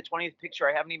 this is like the 20th picture.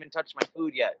 I haven't even touched my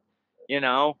food yet, Yeah,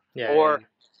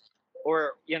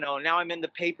 or, now I'm in the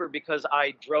paper because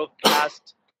I drove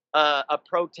past a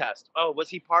protest. Oh, was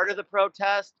he part of the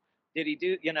protest? Did he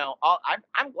do,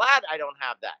 I'm glad I don't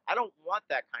have that. I don't want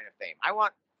that kind of fame. I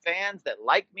want fans that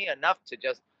like me enough to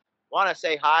just Want to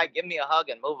say hi, give me a hug,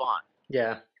 and move on.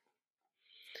 Yeah.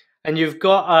 And you've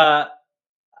got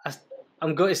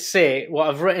I'm going to say what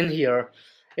I've written here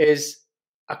is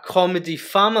a comedy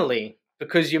family,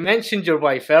 because you mentioned your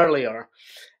wife earlier.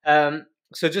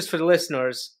 So just for the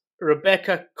listeners,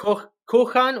 Rebecca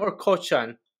Kochan or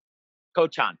Kochan?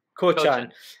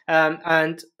 Kochan.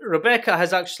 And Rebecca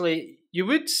has actually,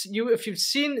 if you've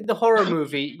seen the horror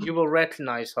movie, you will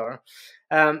recognize her.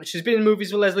 She's been in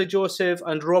movies with Leslie Joseph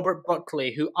and Robert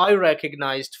Buckley, who I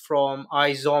recognized from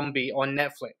iZombie on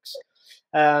Netflix.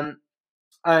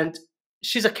 And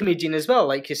she's a comedian as well,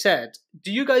 like you said.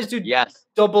 Do you guys do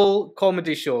double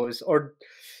comedy shows or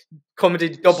comedy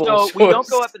double shows? So we don't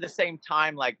go up at the same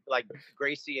time like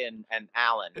Gracie and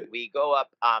Alan. We go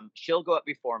up, she'll go up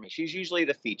before me. She's usually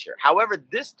the feature. However,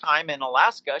 this time in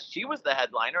Alaska, she was the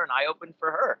headliner and I opened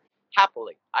for her.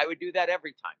 Happily. I would do that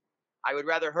every time. I would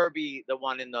rather her be the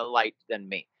one in the light than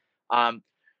me.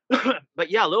 But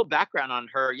yeah, a little background on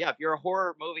her. Yeah, if you're a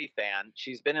horror movie fan,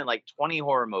 she's been in like 20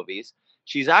 horror movies.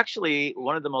 She's actually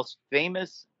one of the most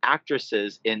famous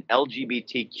actresses in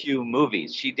LGBTQ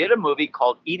movies. She did a movie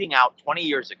called Eating Out 20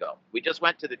 years ago. We just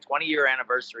went to the 20-year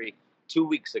anniversary 2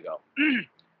 weeks ago.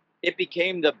 It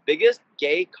became the biggest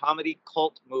gay comedy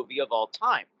cult movie of all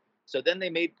time. So then they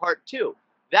made part 2.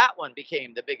 That one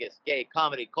became the biggest gay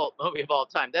comedy cult movie of all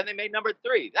time. Then they made number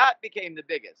 3. That became the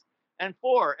biggest. And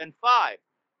 4 and 5.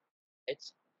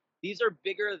 These are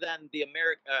bigger than the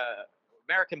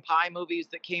American Pie movies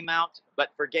that came out, but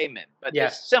for gay men. But they're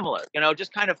similar,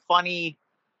 just kind of funny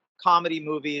comedy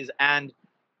movies. And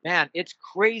man, it's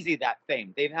crazy, that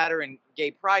fame. They've had her in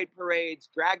gay pride parades.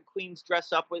 Drag queens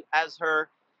dress up as her.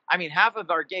 I mean, half of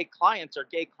our gay clients are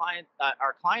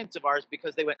are clients of ours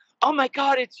because they went, "Oh my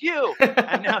God, it's you!"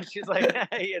 And now she's like,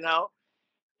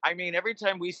 I mean, every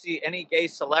time we see any gay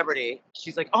celebrity,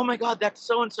 she's like, "Oh my God, that's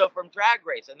so-and-so from Drag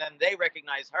Race." And then they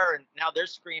recognize her, and now they're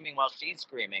screaming while she's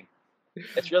screaming.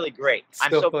 It's really great.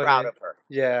 I'm so proud of her.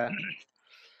 Yeah.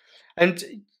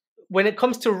 And when it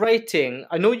comes to writing,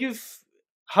 I know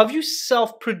have you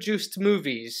self-produced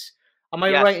movies? Am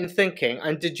I right in thinking?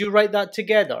 And did you write that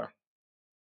together?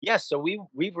 Yes, so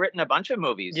we've written a bunch of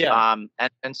movies. And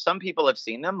some people have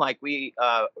seen them. Like we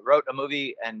wrote a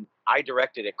movie and I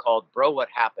directed it called Bro, What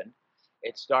Happened?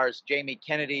 It stars Jamie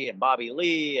Kennedy and Bobby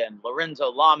Lee and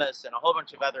Lorenzo Lamas and a whole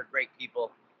bunch of other great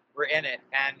people were in it.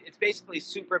 And it's basically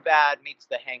Superbad meets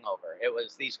The Hangover. It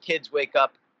was these kids wake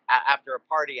up after a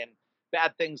party and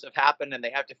bad things have happened and they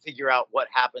have to figure out what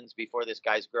happens before this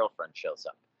guy's girlfriend shows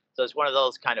up. So it's one of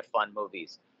those kind of fun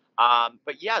movies.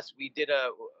 But yes, we did a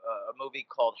movie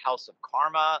called House of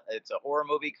Karma. It's a horror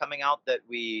movie coming out that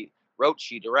we wrote,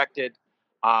 she directed.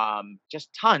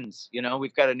 Just tons,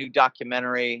 we've got a new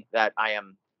documentary that I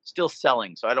am still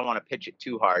selling, so I don't want to pitch it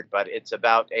too hard, but it's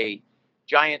about a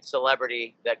giant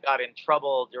celebrity that got in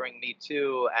trouble during Me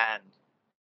Too, and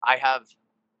I have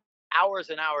hours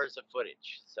and hours of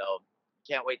footage, so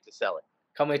can't wait to sell it.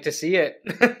 Can't wait to see it.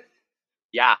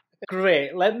 Yeah.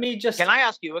 Great. Let me just... Can I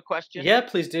ask you a question? Yeah,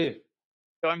 please do.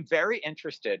 So I'm very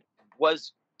interested.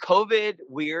 Was COVID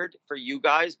weird for you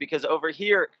guys? Because over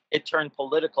here, it turned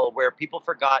political where people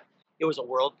forgot it was a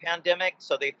world pandemic.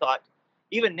 So they thought,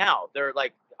 even now, they're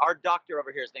like, our doctor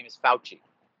over here, his name is Fauci.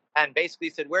 And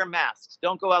basically said, wear masks,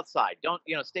 don't go outside, don't,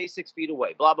 stay 6 feet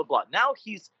away, blah, blah, blah. Now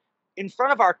he's in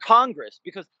front of our Congress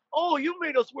because, oh, you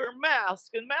made us wear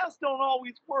masks and masks don't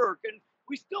always work. And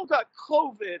we still got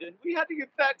COVID and we had to get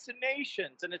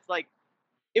vaccinations. And it's like,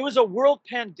 it was a world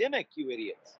pandemic, you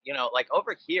idiots. Like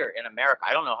over here in America,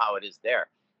 I don't know how it is there.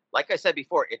 Like I said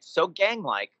before, it's so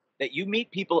gang-like that you meet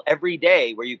people every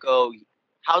day where you go,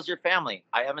 how's your family?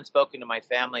 I haven't spoken to my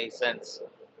family since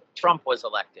Trump was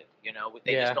elected.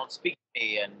 They just don't speak to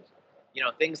me and,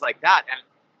 things like that. And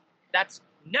that's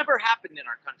never happened in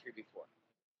our country before.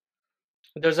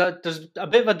 There's a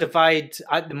bit of a divide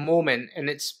at the moment, and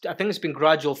I think it's been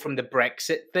gradual from the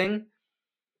Brexit thing,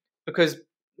 because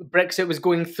Brexit was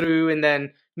going through and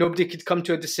then nobody could come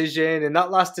to a decision, and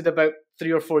that lasted about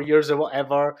 3 or 4 years or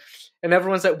whatever, and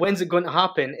everyone's like, when's it going to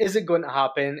happen? Is it going to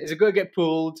happen? Is it going to get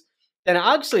pulled? Then it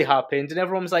actually happened, and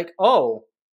everyone was like, oh,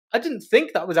 I didn't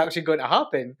think that was actually going to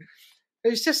happen.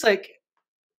 It's just like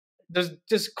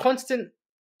there's constant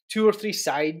 2 or 3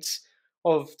 sides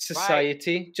of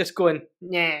society just going,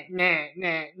 nah.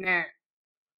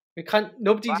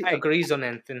 Nobody agrees on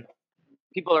anything.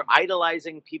 People are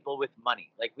idolizing people with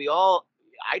money. Like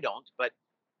I don't, but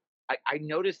I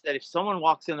noticed that if someone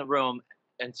walks in the room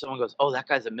and someone goes, oh, that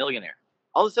guy's a millionaire,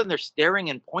 all of a sudden they're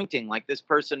staring and pointing like this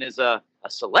person is a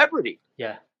celebrity.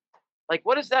 Yeah. Like,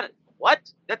 what is that? What?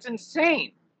 That's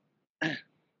insane.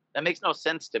 That makes no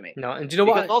sense to me. No, and do you know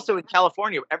Because what? also in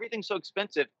California, everything's so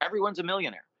expensive. Everyone's a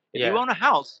millionaire. If you own a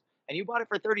house and you bought it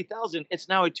for $30,000, it's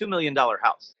now a $2 million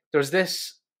house. There's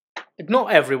this,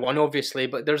 not everyone, obviously,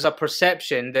 but there's a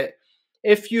perception that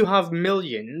if you have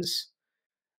millions,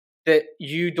 that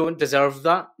you don't deserve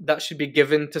that. That should be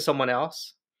given to someone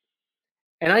else.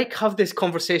 And I have this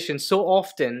conversation so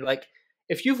often, like,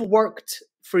 if you've worked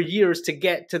for years to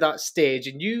get to that stage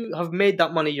and you have made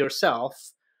that money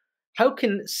yourself, how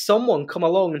can someone come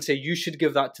along and say you should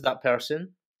give that to that person?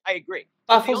 I agree.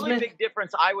 So the only big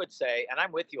difference I would say, and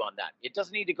I'm with you on that, it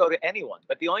doesn't need to go to anyone,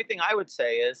 but the only thing I would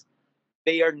say is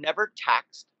they are never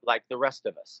taxed like the rest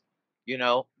of us. You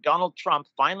know, Donald Trump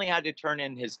finally had to turn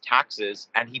in his taxes,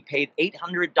 and he paid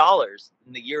 $800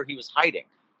 in the year he was hiding.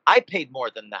 I paid more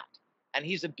than that, and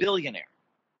he's a billionaire.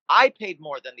 I paid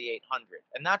more than the 800,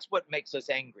 and that's what makes us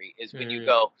angry. Is when you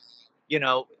go, you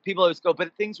know, people always go,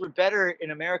 but things were better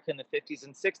in America in the 50s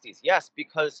and 60s. Yes,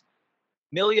 because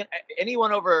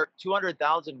anyone over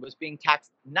 200,000 was being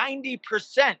taxed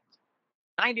 90%,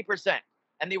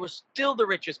 and they were still the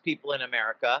richest people in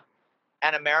America.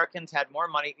 And Americans had more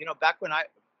money. You know, back when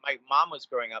my mom was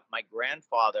growing up, my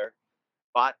grandfather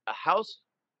bought a house.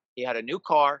 He had a new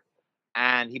car,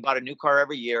 and he bought a new car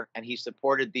every year, and he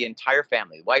supported the entire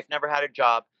family. The wife never had a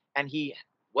job, and he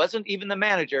wasn't even the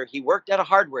manager. He worked at a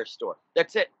hardware store.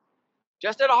 That's it.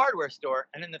 Just at a hardware store.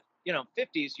 And in the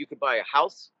 50s, you could buy a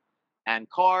house and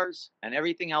cars and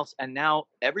everything else. And now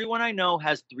everyone I know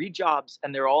has 3 jobs,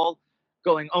 and they're all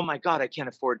going, oh my God, I can't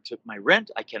afford my rent.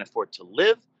 I can't afford to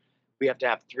live. We have to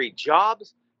have 3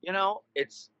 jobs. You know,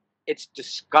 it's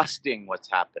disgusting what's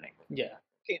happening. Yeah.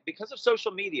 Because of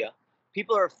social media,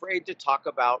 people are afraid to talk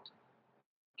about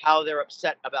how they're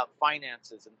upset about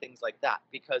finances and things like that.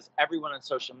 Because everyone on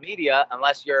social media,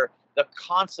 unless you're the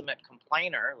consummate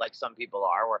complainer, like some people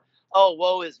are, or, oh,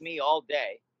 woe is me all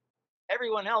day,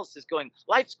 everyone else is going,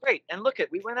 life's great. And look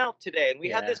we went out today and we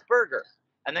had this burger.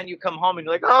 And then you come home and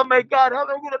you're like, oh my God, how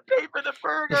am I going to pay for the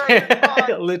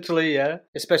burger? Literally, yeah.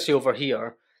 Especially over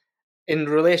here. In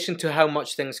relation to how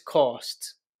much things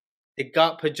cost, the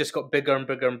gap had just got bigger and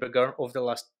bigger and bigger over the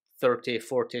last 30,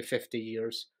 40, 50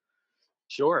 years.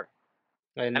 Sure.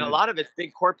 And a lot of it's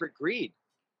big corporate greed,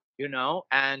 you know,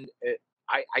 and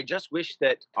I just wish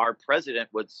that our president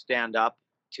would stand up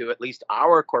to at least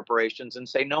our corporations and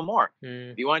say no more.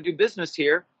 If you want to do business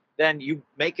here, then you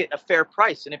make it a fair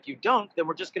price. And if you don't, then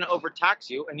we're just going to overtax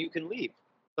you and you can leave.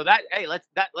 So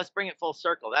let's bring it full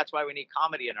circle. That's why we need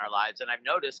comedy in our lives. And I've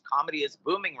noticed comedy is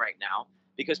booming right now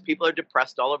because people are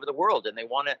depressed all over the world and they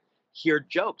want to hear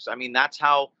jokes. I mean, that's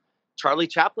how Charlie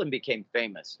Chaplin became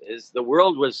famous. The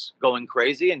world was going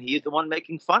crazy and he's the one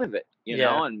making fun of it, you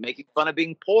know, and making fun of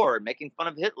being poor and making fun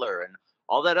of Hitler and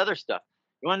all that other stuff.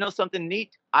 You want to know something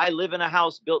neat? I live in a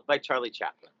house built by Charlie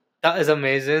Chaplin. That is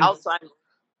amazing. Outside.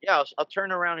 Yeah, I'll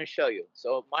turn around and show you.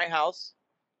 So my house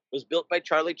was built by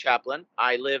Charlie Chaplin.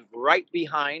 I live right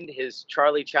behind his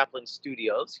Charlie Chaplin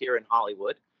studios here in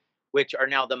Hollywood, which are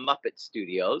now the Muppet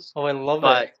Studios. Oh, I love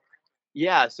it.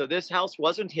 Yeah, so this house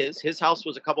wasn't his. His house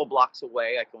was a couple blocks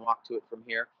away. I can walk to it from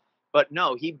here. But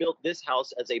no, he built this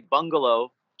house as a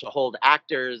bungalow to hold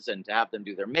actors and to have them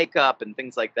do their makeup and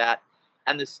things like that.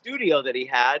 And the studio that he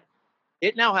had,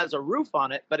 it now has a roof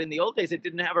on it. But in the old days, it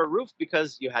didn't have a roof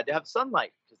because you had to have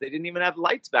sunlight. They didn't even have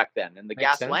lights back then, and the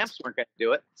gas lamps weren't going to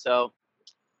do it. So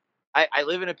I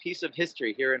live in a piece of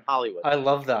history here in Hollywood. I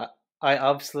love that. I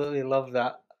absolutely love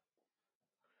that.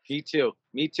 Me too.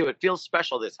 Me too. It feels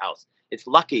special, this house. It's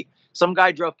lucky. Some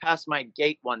guy drove past my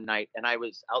gate one night, and I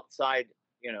was outside,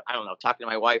 you know, I don't know, talking to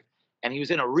my wife, and he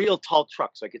was in a real tall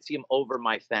truck, so I could see him over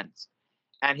my fence.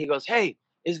 And he goes, hey,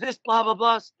 is this blah, blah,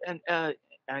 blah? And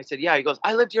I said, yeah. He goes,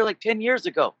 I lived here like 10 years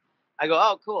ago. I go,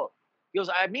 oh, cool. He goes,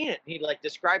 I mean it. He like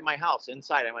described my house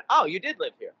inside. I went, oh, you did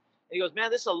live here. And he goes, man,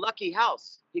 this is a lucky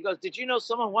house. He goes, did you know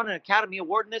someone won an Academy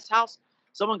Award in this house?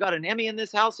 Someone got an Emmy in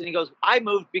this house. And he goes, I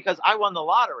moved because I won the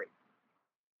lottery.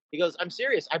 He goes, I'm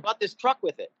serious. I bought this truck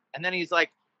with it. And then he's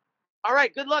like, all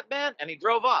right, good luck, man. And he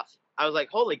drove off. I was like,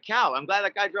 holy cow. I'm glad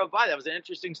that guy drove by. That was an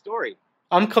interesting story.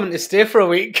 I'm coming to stay for a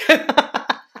week.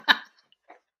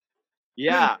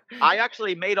 Yeah, I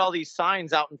actually made all these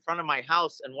signs out in front of my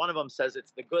house, and one of them says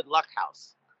it's the good luck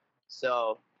house.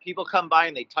 So people come by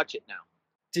and they touch it now.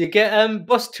 Do you get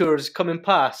bus tours coming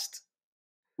past?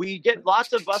 We get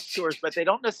lots of bus tours, but they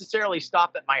don't necessarily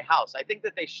stop at my house. I think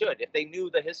that they should. If they knew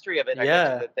the history of it, I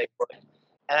bet you that they would.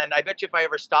 And I bet you if I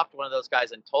ever stopped one of those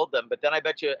guys and told them, but then I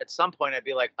bet you at some point I'd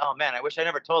be like, oh man, I wish I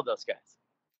never told those guys.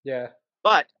 Yeah.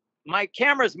 But my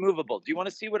camera's movable. Do you want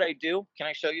to see what I do? Can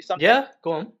I show you something? Yeah,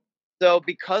 go on. So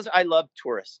because I love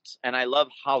tourists and I love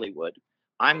Hollywood,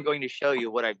 I'm going to show you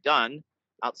what I've done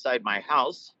outside my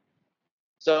house.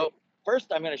 So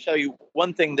first, I'm going to show you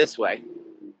one thing this way.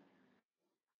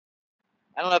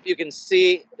 I don't know if you can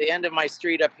see the end of my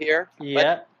street up here. Yeah.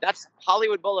 But that's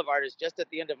Hollywood Boulevard is just at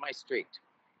the end of my street.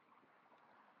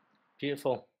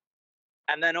 Beautiful.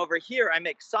 And then over here, I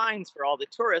make signs for all the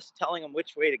tourists telling them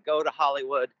which way to go to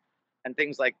Hollywood and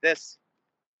things like this.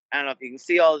 I don't know if you can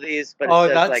see all of these, but it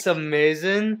says that's like,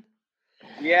 amazing.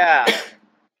 yeah.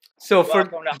 So for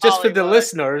the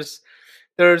listeners,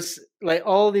 there's like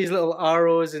all these little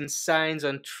arrows and signs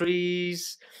on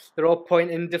trees. They're all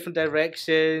pointing in different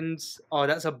directions. Oh,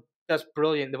 that's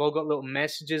brilliant. They've all got little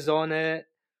messages on it.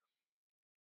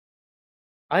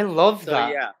 I love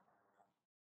that.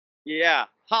 Yeah,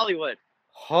 Hollywood.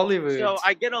 So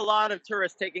I get a lot of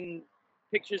tourists taking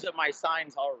pictures of my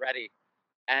signs already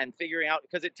and figuring out,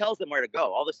 because it tells them where to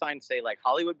go. All the signs say like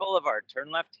Hollywood Boulevard, turn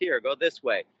left here, go this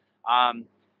way.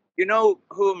 You know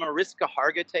who Mariska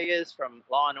Hargitay is from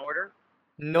Law and Order?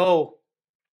 No.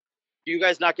 Do you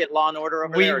guys not get Law and Order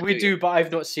over there? We do, but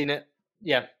I've not seen it.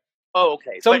 Yeah. Oh,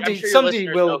 okay. Somebody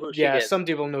will. Yeah,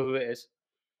 somebody will know who it is.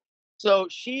 So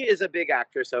she is a big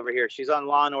actress over here. She's on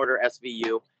Law and Order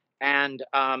SVU, and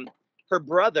her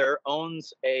brother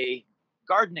owns a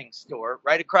gardening store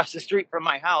right across the street from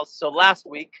my house. So last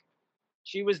week,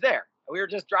 she was there. We were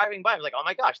just driving by. I was like, "Oh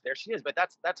my gosh, there she is!" But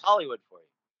that's Hollywood for you.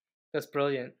 That's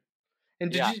brilliant.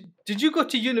 And did you go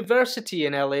to university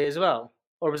in LA as well,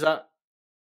 or was that?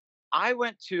 I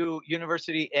went to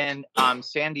university in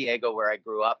San Diego, where I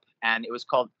grew up, and it was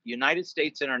called United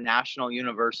States International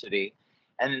University.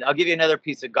 And I'll give you another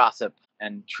piece of gossip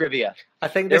and trivia. I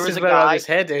think this is where I was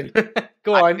heading.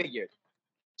 Go on. I figured.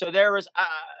 So there was,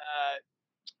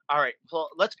 all right, well,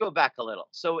 let's go back a little.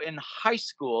 So in high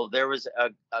school, there was a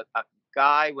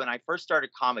guy, when I first started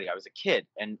comedy, I was a kid,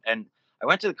 and I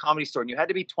went to the Comedy Store, and you had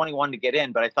to be 21 to get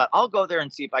in, but I thought, I'll go there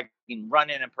and see if I can run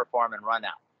in and perform and run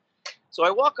out. So I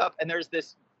walk up, and there's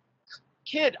this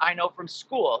kid I know from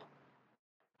school.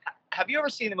 Have you ever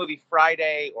seen the movie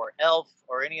Friday or Elf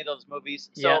or any of those movies?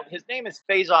 Yeah. So his name is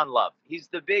Fazon Love. He's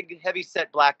the big,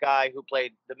 heavy-set black guy who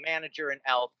played the manager in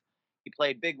Elf. He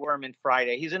played Big Worm in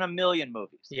Friday. He's in a million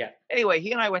movies. Yeah. Anyway,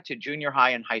 he and I went to junior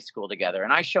high and high school together,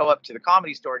 and I show up to the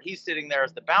Comedy Store, and he's sitting there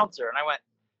as the bouncer, and I went,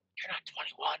 "You're not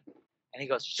 21." And he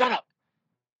goes, "Shut up.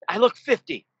 I look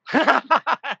 50.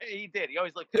 He did. He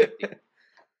always looked 50.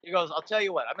 He goes, "I'll tell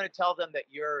you what. I'm going to tell them that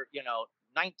you're,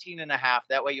 19 and a half.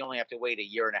 That way you only have to wait a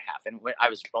year and a half." And I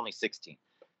was only 16.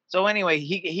 So anyway,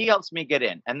 he helps me get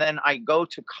in. And then I go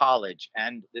to college,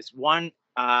 and this one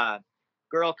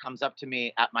girl comes up to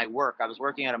me at my work. I was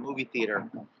working at a movie theater,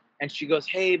 and she goes,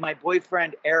 "Hey, my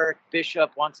boyfriend Eric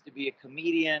Bishop wants to be a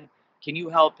comedian. Can you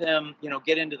help him,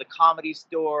 get into the Comedy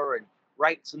Store and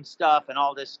write some stuff and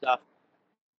all this stuff?"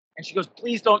 And she goes,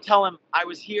 "Please don't tell him I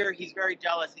was here. He's very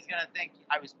jealous. He's going to think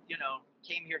I was,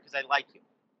 came here because I like you."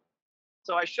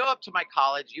 So I show up to my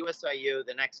college, USIU,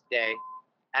 the next day,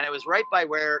 and it was right by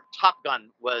where Top Gun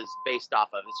was based off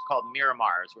of. It's called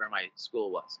Miramar, is where my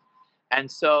school was. And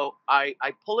so I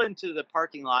pull into the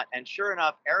parking lot, and sure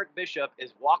enough, Eric Bishop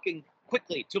is walking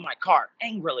quickly to my car,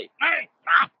 angrily. "Hey,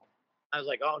 ah!" I was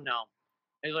like, "Oh, no."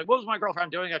 And he's like, "What was my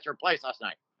girlfriend doing at your place last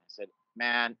night?" I said,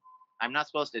 "Man, I'm not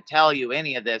supposed to tell you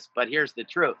any of this, but here's the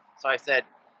truth." So I said,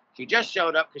 "She just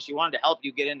showed up because she wanted to help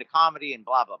you get into comedy and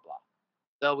blah, blah, blah."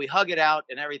 So we hug it out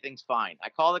and everything's fine. I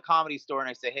call the Comedy Store and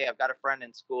I say, "Hey, I've got a friend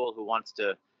in school who wants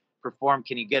to perform.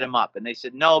 Can you get him up?" And they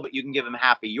said, "No, but you can give him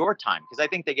half of your time." Because I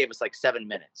think they gave us like 7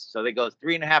 minutes. So they go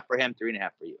 3.5 for him,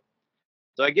 3.5 for you.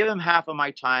 So I give him half of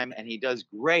my time and he does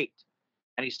great.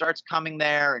 And he starts coming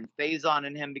there, and Fazon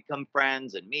and him become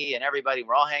friends, and me and everybody,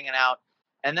 we're all hanging out.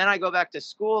 And then I go back to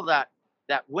school that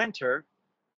winter,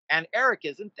 and Eric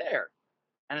isn't there.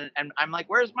 And I'm like,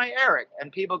 "Where's my Eric?"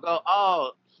 And people go,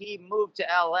 "Oh, he moved to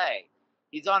LA.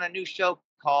 He's on a new show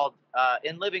called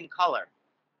In Living Color."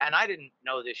 And I didn't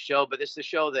know this show, but this is the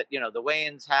show that, the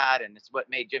Wayans had, and it's what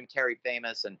made Jim Carrey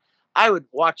famous. And I would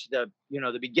watch the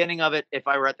beginning of it. If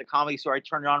I were at the Comedy Store, I'd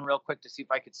turn it on real quick to see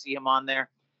if I could see him on there.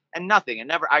 And nothing. And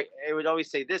never, it would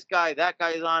always say this guy, that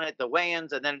guy's on it, the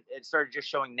Wayans, and then it started just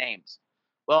showing names.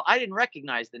 Well, I didn't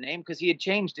recognize the name because he had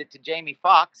changed it to Jamie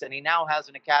Foxx, and he now has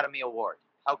an Academy Award.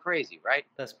 How crazy, right?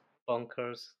 That's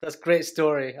bonkers. That's a great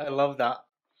story. I love that.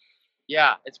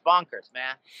 Yeah, it's bonkers,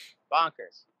 man.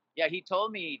 Bonkers. Yeah, he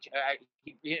told me,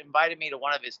 he invited me to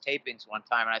one of his tapings one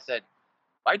time, and I said,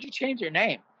 "Why'd you change your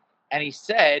name?" And he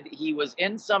said he was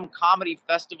in some comedy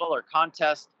festival or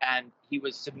contest, and he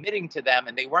was submitting to them,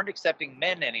 and they weren't accepting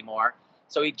men anymore.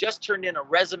 So he just turned in a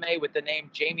resume with the name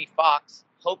Jamie Foxx,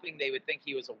 hoping they would think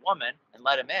he was a woman and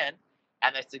let him in.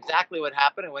 And that's exactly what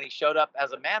happened. And when he showed up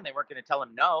as a man, they weren't going to tell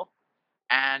him no.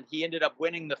 And he ended up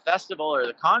winning the festival or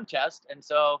the contest. And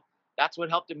so that's what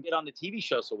helped him get on the TV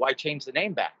show. So why change the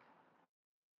name back?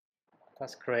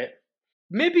 That's great.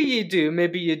 Maybe you do,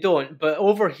 maybe you don't. But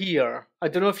over here, I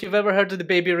don't know if you've ever heard of the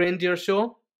Baby Reindeer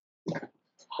show.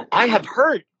 I have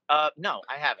heard. No,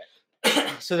 I haven't.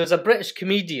 So there's a British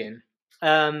comedian,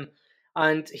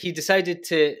 and he decided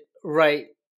to write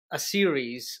a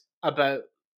series about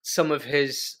some of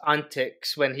his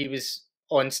antics when he was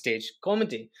on stage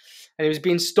comedy, and he was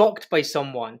being stalked by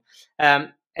someone,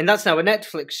 and that's now a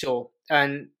Netflix show,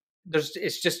 and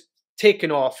it's just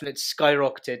taken off and it's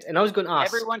skyrocketed. And I was going to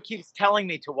ask, everyone keeps telling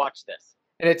me to watch this,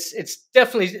 and it's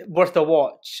definitely worth a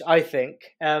watch, I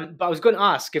think. But I was going to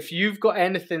ask if you've got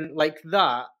anything like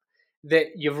that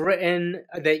you've written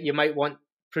that you might want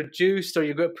produced, or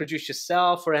you're going to produce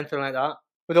yourself, or anything like that,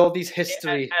 with all these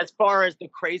history. As far as the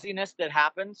craziness that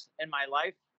happens in my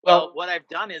life, well, what I've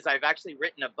done is I've actually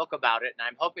written a book about it, and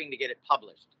I'm hoping to get it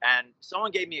published. And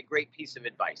someone gave me a great piece of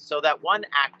advice. So that one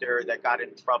actor that got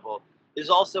in trouble is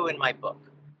also in my book.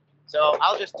 So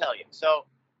I'll just tell you. So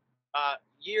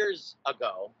years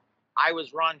ago, I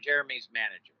was Ron Jeremy's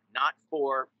manager, not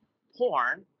for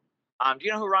porn. Do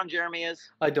you know who Ron Jeremy is?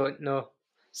 I don't know.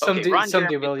 Somebody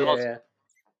Will, yeah.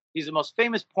 He's the most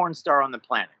famous porn star on the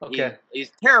planet. Okay. He's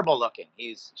terrible looking.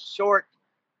 He's short,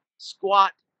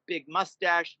 squat, big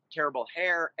mustache, terrible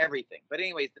hair, everything. But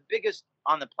anyways, the biggest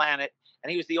on the planet, and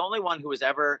he was the only one who was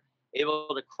ever able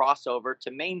to cross over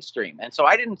to mainstream. And so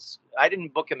I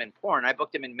didn't book him in porn. I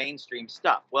booked him in mainstream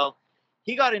stuff. Well,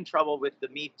 he got in trouble with the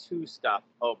Me Too stuff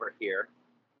over here,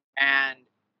 and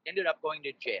ended up going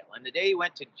to jail. And the day he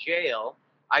went to jail,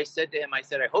 I said to him, I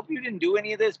said, I hope you didn't do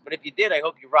any of this, but if you did, I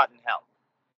hope you rot in hell.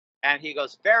 And he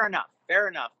goes, fair enough, fair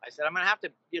enough. I said, I'm going to have to,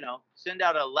 send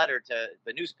out a letter to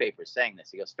the newspapers saying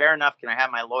this. He goes, fair enough. Can I have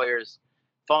my lawyer's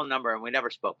phone number? And we never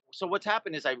spoke. So what's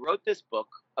happened is I wrote this book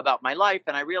about my life,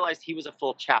 and I realized he was a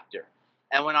full chapter.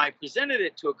 And when I presented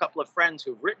it to a couple of friends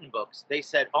who've written books, they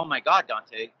said, oh my God,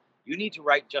 Dante, you need to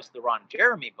write just the Ron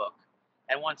Jeremy book.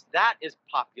 And once that is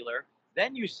popular,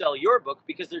 then you sell your book,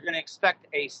 because they're going to expect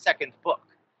a second book.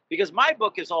 Because my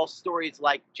book is all stories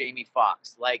like Jamie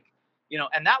Foxx,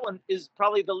 and that one is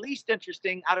probably the least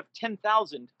interesting out of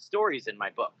 10,000 stories in my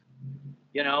book.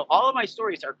 All of my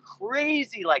stories are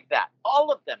crazy like that.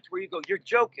 All of them, to where you go, you're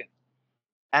joking.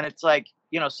 And it's like,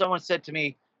 someone said to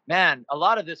me, man, a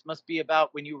lot of this must be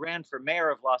about when you ran for mayor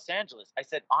of Los Angeles. I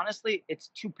said, honestly, it's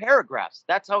 2 paragraphs.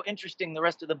 That's how interesting the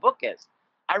rest of the book is.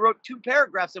 I wrote 2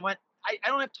 paragraphs and went, I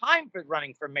don't have time for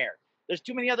running for mayor. There's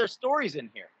too many other stories in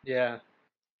here. Yeah.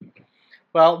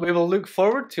 Well, we will look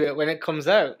forward to it when it comes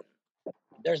out.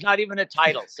 There's not even a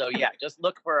title. So yeah, just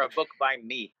look for a book by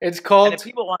me. It's called... And if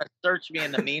people want to search me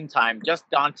in the meantime, just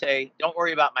Dante. Don't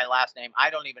worry about my last name.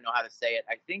 I don't even know how to say it.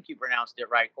 I think you pronounced it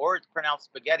right. Or it's pronounced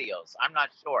SpaghettiOs. I'm not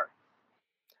sure.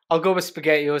 I'll go with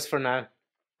SpaghettiOs for now.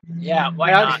 Yeah,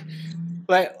 why not?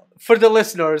 Like, for the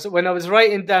listeners, when I was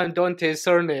writing down Dante's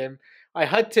surname, I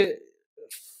had to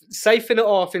siphon it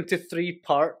off into 3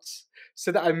 parts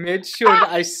so that I made sure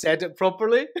that I said it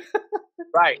properly.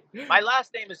 Right. My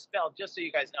last name is spelled, just so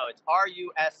you guys know, it's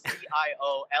Rusciolelli.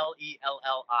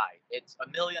 It's a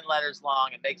million letters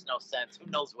long. It makes no sense.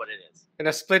 Who knows what it is? And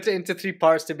I split it into 3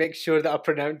 parts to make sure that I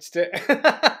pronounced it.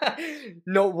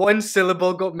 Not one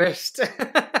syllable got missed.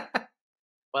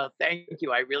 Well, thank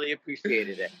you. I really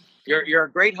appreciated it. You're a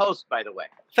great host, by the way.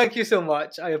 Thank you so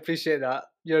much. I appreciate that.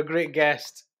 You're a great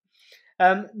guest.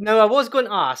 Now, I was going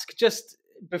to ask, just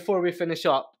before we finish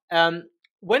up,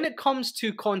 when it comes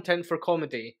to content for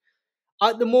comedy,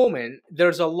 at the moment,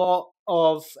 there's a lot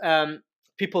of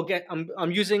people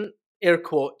I'm using air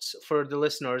quotes for the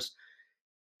listeners,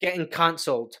 getting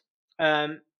cancelled.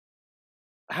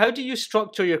 How do you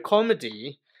structure your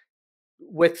comedy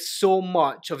with so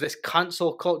much of this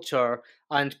cancel culture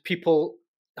and people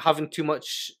having too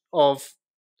much of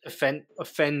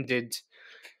offended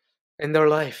in their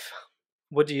life?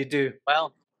 What do you do?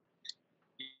 Well,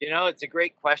 it's a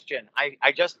great question.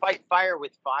 I just fight fire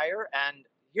with fire. And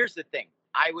here's the thing.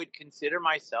 I would consider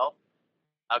myself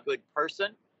a good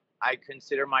person. I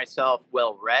consider myself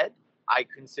well-read. I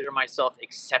consider myself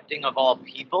accepting of all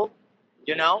people,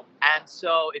 And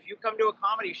so if you come to a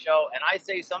comedy show and I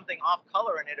say something off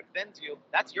color and it offends you,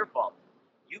 that's your fault.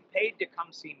 You paid to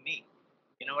come see me.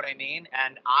 You know what I mean?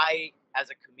 And I, as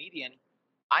a comedian,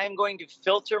 I am going to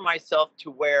filter myself to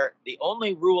where the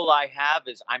only rule I have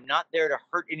is I'm not there to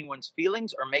hurt anyone's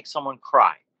feelings or make someone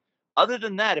cry. Other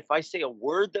than that, if I say a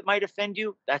word that might offend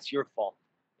you, that's your fault.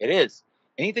 It is.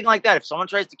 Anything like that, if someone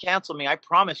tries to cancel me, I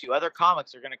promise you other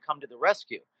comics are going to come to the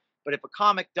rescue. But if a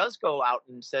comic does go out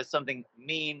and says something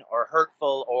mean or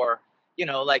hurtful, or, you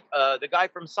know, like the guy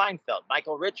from Seinfeld,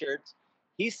 Michael Richards,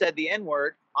 he said the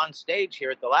N-word on stage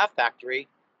here at the Laugh Factory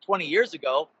 20 years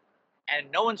ago, and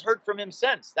no one's heard from him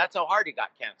since. That's how hard he got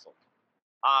canceled.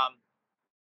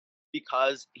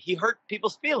 Because he hurt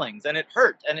people's feelings, and it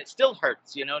hurt, and it still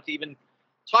hurts, you know, to even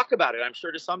talk about it. I'm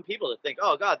sure to some people that think,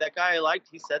 oh God, that guy I liked,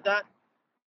 he said that.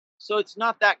 So it's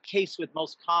not that case with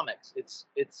most comics.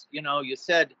 It's, you know, you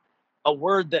said a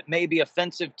word that may be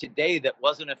offensive today that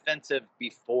wasn't offensive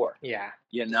before. Yeah.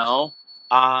 You know,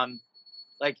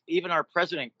 like even our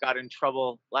president got in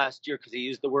trouble last year because he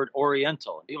used the word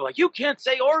Oriental. And people were like, you can't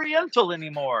say Oriental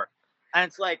anymore. And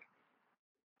it's like,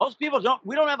 most people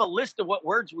we don't have a list of what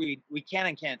words we can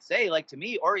and can't say. Like, to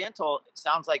me, Oriental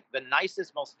sounds like the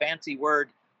nicest, most fancy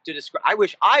word to describe. I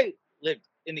wish I lived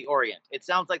in the Orient. It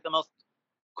sounds like the most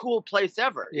cool place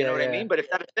ever. You know what I mean? But if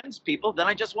that offends people, then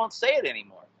I just won't say it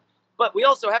anymore. But we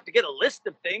also have to get a list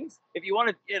of things. If you want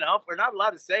to, you know, if we're not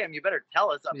allowed to say them, you better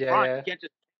tell us up front. You can't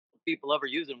just people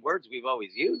overusing words we've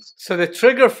always used. So the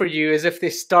trigger for you is if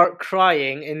they start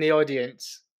crying in the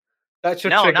audience. That's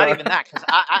your trigger. No, not even that. Because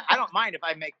I don't mind if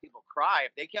I make people cry.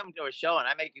 If they come to a show and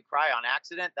I make you cry on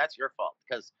accident, that's your fault.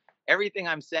 Because everything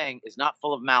I'm saying is not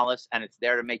full of malice, and it's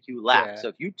there to make you laugh. Yeah. So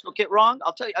if you took it wrong,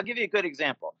 I'll give you a good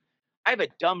example. I have a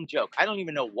dumb joke. I don't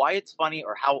even know why it's funny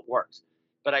or how it works.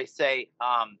 But I say,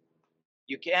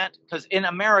 you can't, because in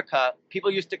America,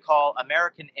 people used to call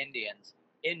American Indians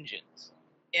Injuns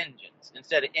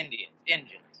instead of Indians,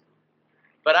 Injuns.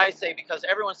 But I say, because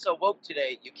everyone's so woke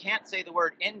today, you can't say the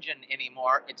word Injun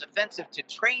anymore. It's offensive to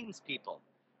trains people.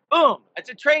 Boom, it's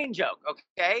a train joke,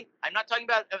 okay? I'm not talking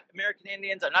about American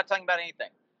Indians. I'm not talking about anything.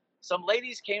 Some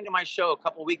ladies came to my show a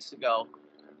couple weeks ago,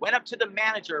 went up to the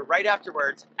manager right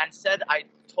afterwards and said I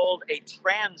told a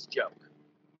trans joke.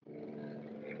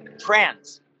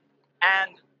 Trans.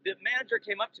 And the manager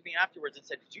came up to me afterwards and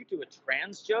said, did you do a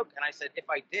trans joke? And I said, if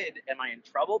I did, am I in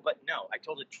trouble? But no, I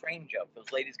told a train joke.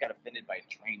 Those ladies got offended by a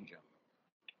train joke.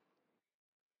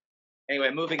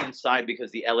 Anyway, moving inside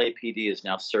because the LAPD is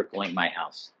now circling my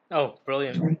house. Oh,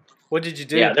 brilliant. What did you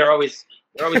do? Yeah, they're always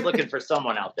looking for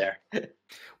someone out there.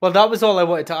 Well, that was all I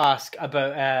wanted to ask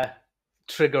about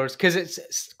triggers, because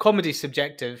it's comedy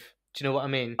subjective. Do you know what I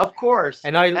mean? Of course.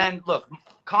 And look,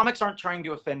 comics aren't trying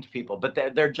to offend people, but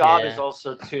their job is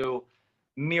also to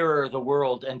mirror the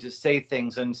world and to say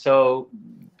things. And so,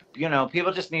 you know,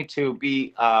 people just need to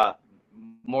be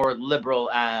more liberal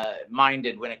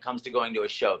minded when it comes to going to a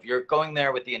show. If you're going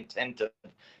there with the intent of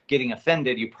getting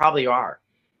offended, you probably are.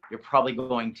 You're probably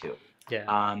going to.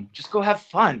 Yeah. Just go have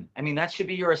fun. I mean, that should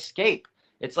be your escape.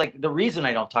 It's like the reason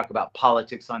I don't talk about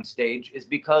politics on stage is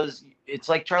because it's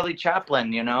like Charlie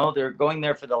Chaplin, you know, they're going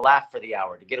there for the laugh for the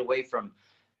hour, to get away from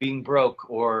being broke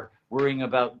or worrying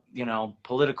about, you know,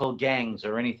 political gangs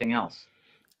or anything else.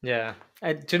 Yeah.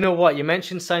 Do you know what? You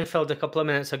mentioned Seinfeld a couple of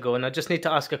minutes ago, and I just need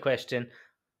to ask a question.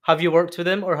 Have you worked with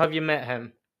him or have you met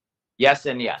him? Yes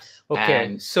and yes.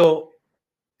 Okay. So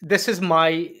this is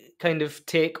my kind of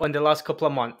take on the last couple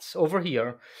of months over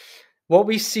here. What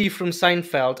we see from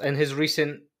Seinfeld and his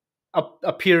recent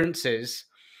appearances,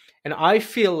 and I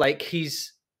feel like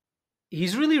he's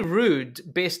really rude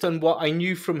based on what I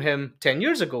knew from him 10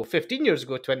 years ago, 15 years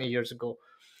ago, 20 years ago.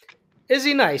 Is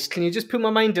he nice? Can you just put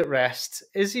my mind at rest?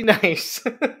 Is he nice?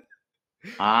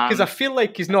 Because I feel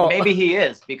like he's not. Maybe he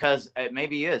is,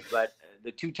 maybe he is, but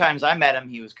the 2 times I met him,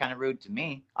 he was kind of rude to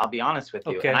me. I'll be honest with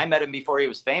you. Okay. And I met him before he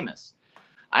was famous.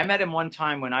 I met him one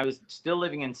time when I was still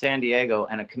living in San Diego,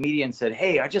 and a comedian said,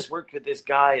 hey, I just worked with this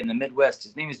guy in the Midwest.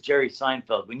 His name is Jerry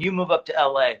Seinfeld. When you move up to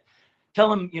LA,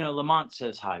 tell him, you know, Lamont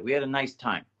says hi. We had a nice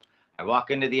time. I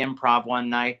walk into the Improv one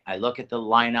night. I look at the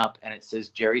lineup, and it says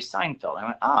Jerry Seinfeld. I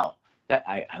went, oh,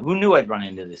 who knew I'd run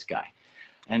into this guy?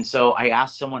 And so I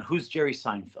asked someone, who's Jerry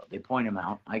Seinfeld? They point him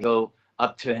out. I go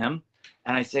up to him,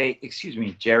 and I say, excuse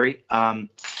me, Jerry. And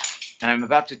I'm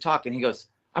about to talk, and he goes,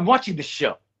 I'm watching the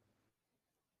show.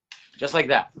 Just like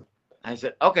that. I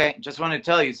said, okay, just wanted to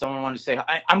tell you, someone wanted to say,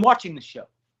 I'm watching the show.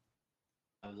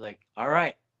 I was like, all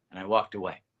right. And I walked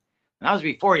away. And that was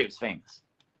before he was famous.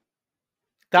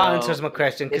 That answers my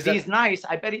question. If he's nice,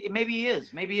 I bet maybe he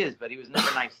is. Maybe he is, but he was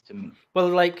never nice to me. Well,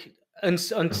 like on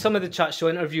some of the chat show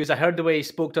interviews, I heard the way he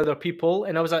spoke to other people,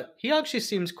 and I was like, he actually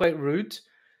seems quite rude.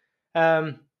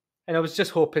 And I was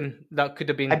just hoping that could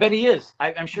have been. I bet he is.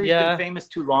 I'm sure he's been famous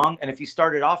too long. And if he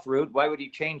started off rude, why would he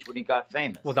change when he got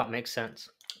famous? Well, that makes sense.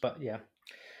 But yeah.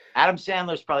 Adam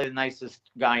Sandler's probably the nicest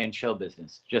guy in show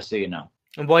business, just so you know.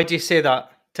 And why do you say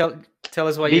that? Tell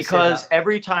us why you say that. Because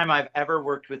every time I've ever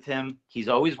worked with him, he's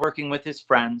always working with his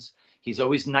friends. He's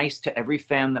always nice to every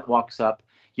fan that walks up.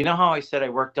 You know how I said I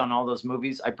worked on all those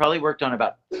movies? I probably worked on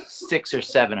about 6 or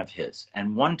 7 of his.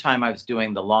 And one time I was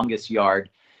doing The Longest Yard.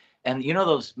 And you know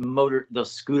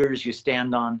those scooters you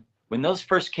stand on? When those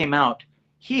first came out,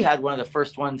 he had one of the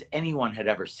first ones anyone had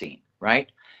ever seen,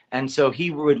 right? And so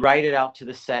he would ride it out to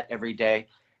the set every day.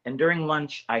 And during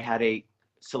lunch, I had a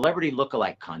celebrity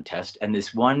lookalike contest. And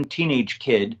this one teenage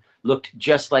kid looked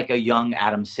just like a young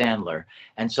Adam Sandler.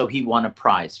 And so he won a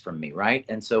prize from me, right?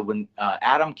 And so when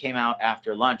Adam came out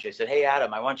after lunch, I said, hey,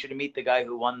 Adam, I want you to meet the guy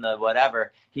who won the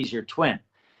whatever. He's your twin.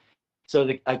 So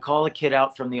I call a kid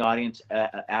out from the audience.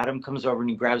 Adam comes over and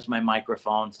he grabs my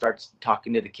microphone, starts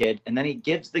talking to the kid. And then he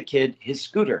gives the kid his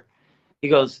scooter. He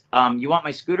goes, you want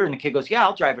my scooter? And the kid goes, yeah,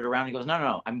 I'll drive it around. He goes,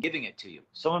 no, I'm giving it to you.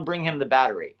 Someone bring him the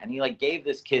battery. And he like gave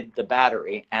this kid the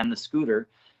battery and the scooter.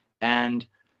 And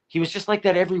he was just like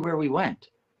that everywhere we went.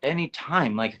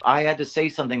 Anytime, like if I had to say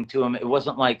something to him, it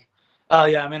wasn't like, oh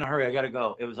yeah, I'm in a hurry, I gotta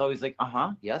go. It was always like,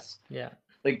 yes. Yeah.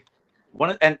 Like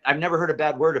and I've never heard a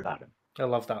bad word about him. I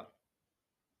love that.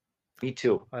 Me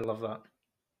too. I love that.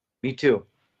 Me too.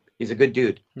 He's a good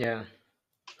dude. Yeah.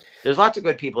 There's lots of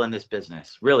good people in this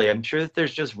business. Really. I'm sure that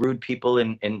there's just rude people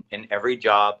in every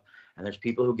job. And there's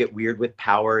people who get weird with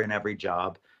power in every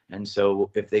job. And so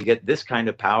if they get this kind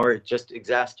of power, it just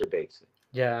exacerbates it.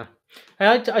 Yeah.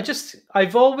 And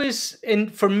I've always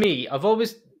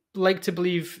liked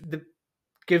to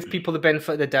give people the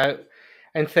benefit of the doubt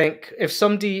and think if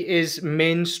somebody is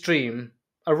mainstream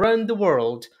around the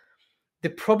world, they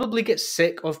probably get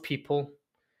sick of people.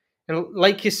 And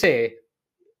like you say,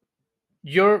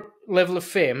 your level of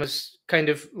fame has kind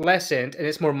of lessened and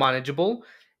it's more manageable.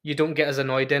 You don't get as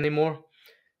annoyed anymore.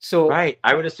 So right.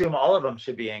 I would assume all of them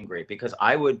should be angry because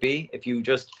I would be if you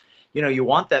just, you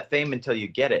want that fame until you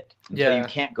get it, until you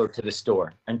can't go to the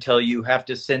store, until you have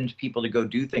to send people to go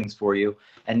do things for you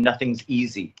and nothing's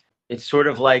easy. It's sort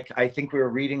of like, I think we were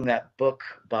reading that book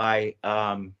by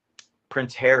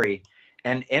Prince Harry.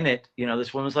 And in it,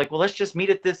 this woman's like, well, let's just meet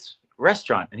at this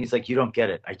restaurant. And he's like, you don't get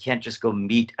it. I can't just go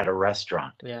meet at a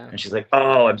restaurant. Yeah. And she's like,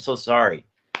 oh, I'm so sorry.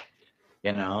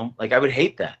 Like I would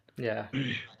hate that. Yeah.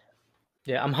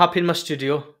 Yeah. I'm happy in my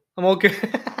studio. I'm all good.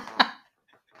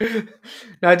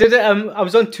 Now I did it. I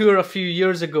was on tour a few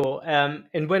years ago.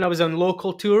 And when I was on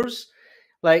local tours,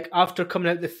 like after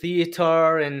coming out the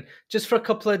theater and just for a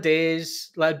couple of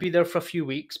days, like I'd be there for a few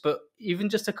weeks, but even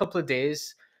just a couple of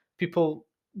days, people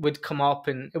would come up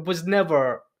and it was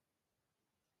never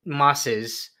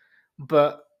masses,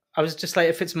 but I was just like,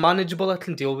 if it's manageable, I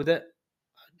can deal with it.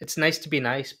 It's nice to be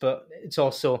nice, but it's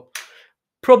also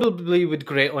probably would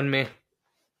grate on me.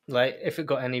 Like if it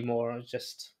got any more,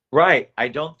 just right. I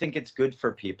don't think it's good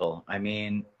for people. I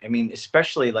mean,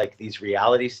 especially like these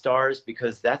reality stars,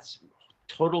 because that's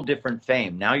total different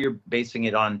fame. Now you're basing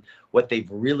it on what they've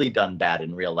really done bad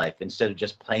in real life instead of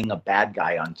just playing a bad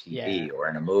guy on TV or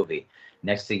in a movie.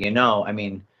 Next thing you know,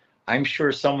 I'm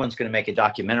sure someone's going to make a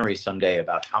documentary someday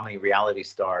about how many reality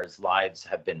stars' lives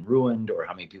have been ruined or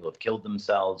how many people have killed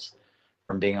themselves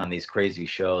from being on these crazy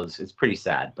shows. It's pretty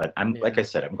sad, but like I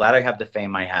said, I'm glad I have the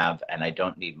fame I have and I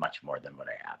don't need much more than what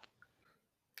I have.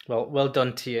 Well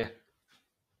done to you.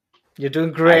 You're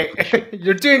doing great.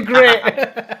 You're doing great.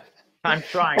 I'm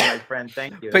trying, my friend.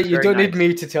 Thank you. But you don't need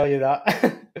me to tell you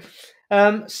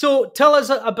that. So tell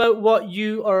us about what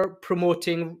you are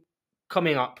promoting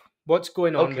coming up. What's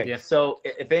going on with you? So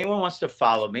if anyone wants to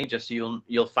follow me, just so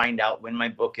you'll find out when my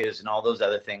book is and all those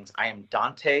other things. I am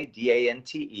Dante,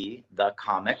 Dante, the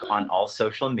comic on all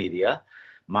social media.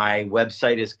 My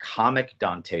website is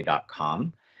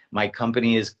comicdante.com. My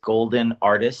company is Golden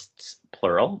Artists,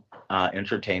 plural,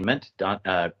 Entertainment,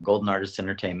 Golden Artists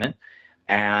Entertainment.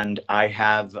 And I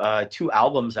have 2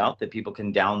 albums out that people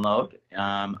can download.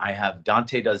 I have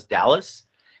Dante Does Dallas,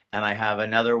 and I have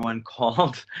another one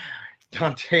called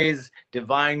Dante's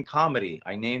Divine Comedy.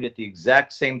 I named it the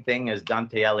exact same thing as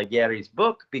Dante Alighieri's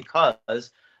book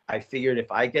because I figured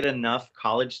if I get enough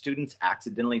college students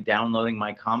accidentally downloading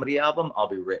my comedy album, I'll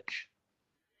be rich.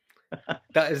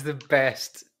 That is the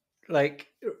best.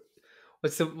 Like,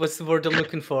 what's the word I'm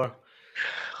looking for?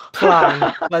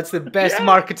 Plan. That's the best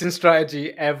marketing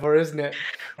strategy ever, isn't it?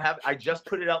 I just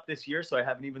put it out this year, so I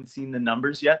haven't even seen the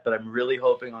numbers yet, but I'm really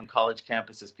hoping on college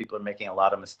campuses people are making a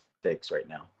lot of mistakes right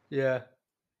now. Yeah.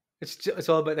 It's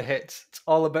all about the hits. It's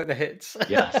all about the hits.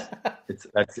 Yes.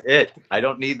 That's it. I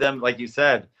don't need them, like you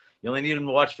said. You only need them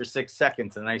to watch for 6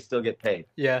 seconds and I still get paid.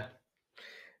 Yeah.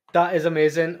 That is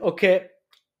amazing. Okay.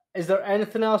 Is there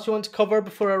anything else you want to cover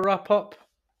before I wrap up?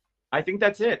 I think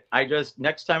that's it.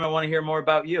 Next time I want to hear more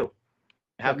about you.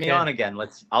 Have me on again.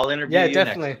 I'll interview you. Yeah,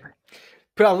 definitely. Next time.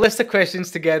 Put a list of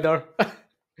questions together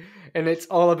and it's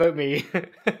all about me.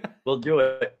 We'll do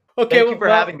it. Okay, Thank you for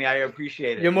having me. I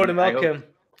appreciate it. You're more than I welcome.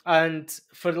 And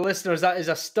for the listeners, that is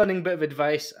a stunning bit of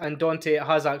advice. And Dante, it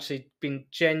has actually been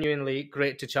genuinely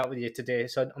great to chat with you today.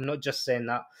 So I'm not just saying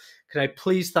that. Can I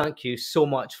please thank you so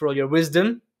much for all your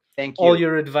wisdom, Thank you. all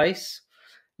your advice.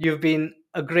 You've been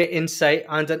a great insight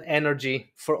and an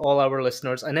energy for all our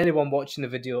listeners and anyone watching the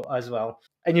video as well.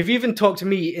 And you've even talked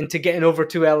me into getting over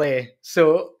to LA.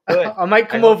 So I might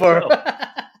come over. So.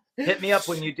 Hit me up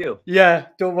when you do. Yeah,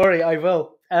 don't worry, I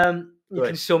will. You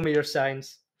can show me your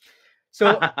signs.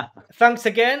 So thanks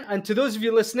again. And to those of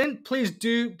you listening, please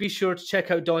do be sure to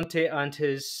check out Dante and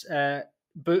his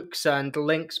books and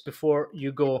links before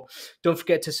you go. Don't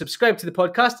forget to subscribe to the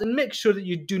podcast and make sure that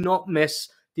you do not miss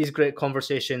these great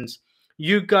conversations.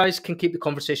 You guys can keep the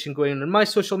conversation going on my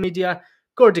social media,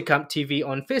 Gordy Camp TV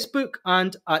on Facebook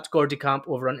and at Gordy Camp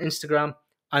over on Instagram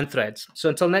and Threads. So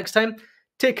until next time,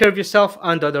 take care of yourself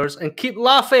and others and keep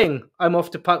laughing. I'm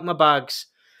off to pack my bags.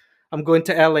 I'm going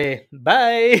to LA.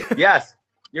 Bye. Yes,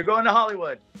 you're going to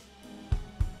Hollywood.